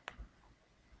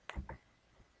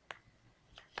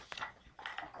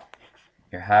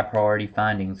 Your high priority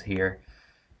findings here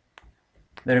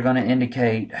that are going to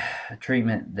indicate a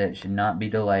treatment that should not be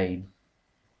delayed.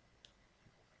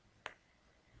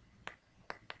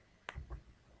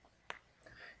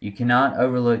 You cannot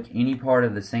overlook any part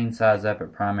of the scene size up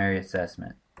at primary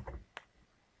assessment.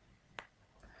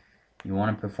 You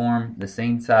want to perform the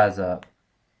scene size up.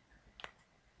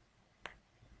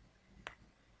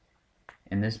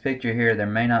 In this picture here, there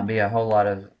may not be a whole lot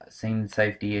of scene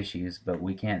safety issues, but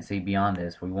we can't see beyond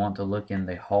this. We want to look in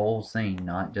the whole scene,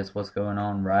 not just what's going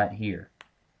on right here.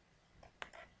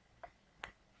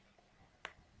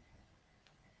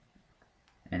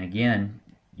 And again,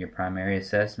 your primary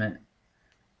assessment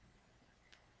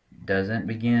doesn't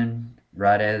begin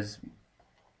right as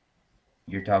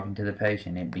you're talking to the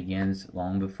patient. It begins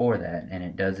long before that, and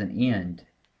it doesn't end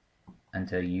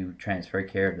until you transfer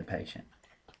care of the patient.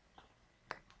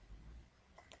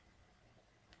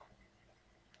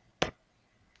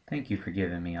 Thank you for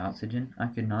giving me oxygen. I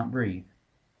could not breathe.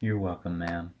 You're welcome,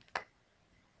 ma'am.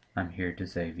 I'm here to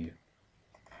save you.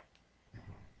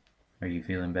 Are you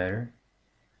feeling better?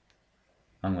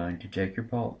 I'm going to check your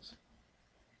pulse.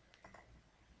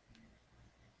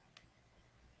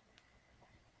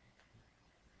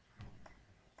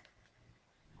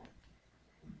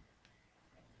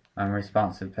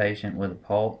 Unresponsive patient with a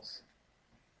pulse.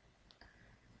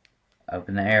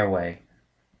 Open the airway.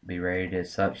 Be ready to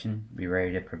suction. Be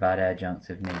ready to provide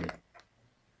adjuncts if needed.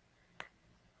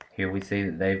 Here we see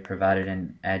that they've provided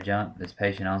an adjunct. This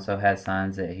patient also has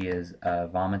signs that he has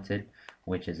vomited,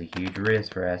 which is a huge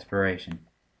risk for aspiration.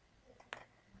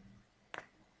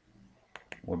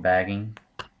 We're bagging.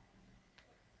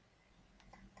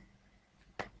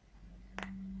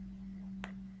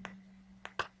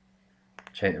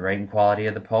 Check the rate and quality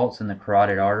of the pulse in the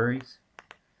carotid arteries,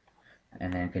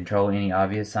 and then control any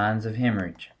obvious signs of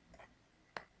hemorrhage.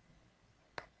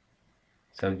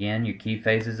 So again, your key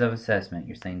phases of assessment: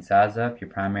 your scene size up, your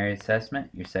primary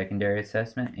assessment, your secondary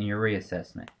assessment, and your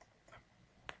reassessment.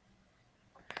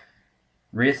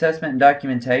 Reassessment and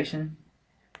documentation.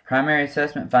 Primary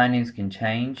assessment findings can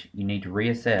change. You need to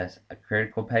reassess. A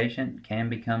critical patient can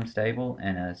become stable,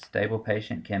 and a stable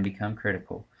patient can become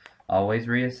critical. Always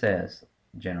reassess.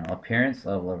 General appearance,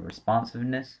 level of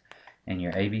responsiveness, and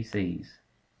your ABCs.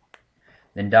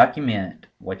 Then document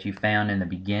what you found in the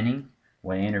beginning,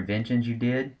 what interventions you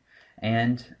did,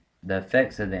 and the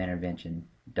effects of the intervention.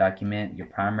 Document your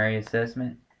primary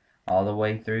assessment all the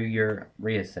way through your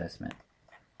reassessment.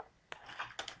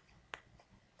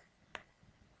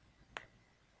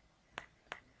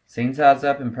 Scene size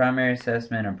up and primary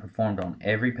assessment are performed on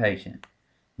every patient.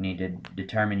 You need to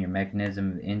determine your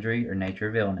mechanism of injury or nature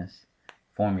of illness.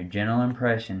 Form your general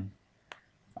impression.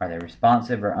 Are they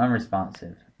responsive or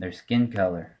unresponsive? Their skin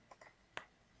color.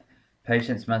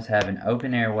 Patients must have an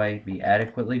open airway, be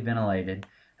adequately ventilated,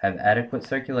 have adequate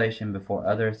circulation before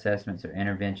other assessments or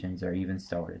interventions are even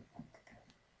started.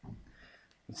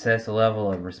 Assess the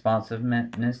level of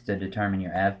responsiveness to determine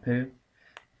your AVPU.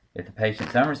 If the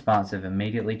patient's unresponsive,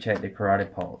 immediately check the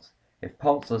carotid pulse. If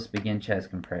pulseless, begin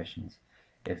chest compressions.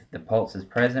 If the pulse is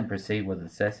present, proceed with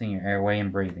assessing your airway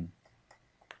and breathing.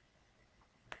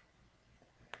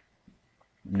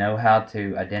 Know how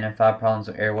to identify problems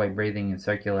with airway, breathing, and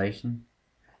circulation,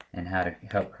 and how to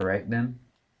help correct them.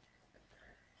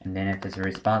 And then if it's a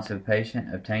responsive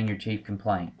patient, obtain your chief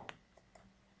complaint.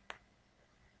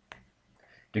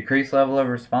 Decrease level of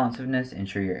responsiveness,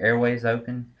 ensure your airway is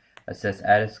open, assess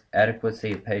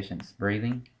adequacy of patient's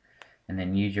breathing, and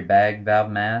then use your bag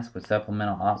valve mask with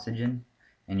supplemental oxygen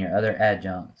and your other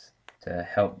adjuncts to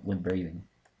help with breathing.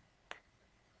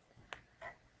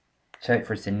 Check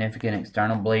for significant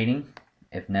external bleeding.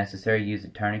 If necessary, use a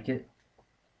tourniquet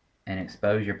and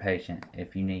expose your patient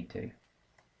if you need to.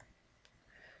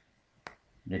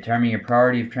 Determine your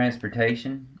priority of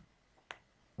transportation.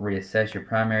 Reassess your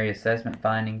primary assessment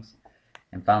findings.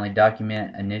 And finally,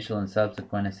 document initial and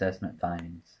subsequent assessment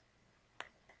findings.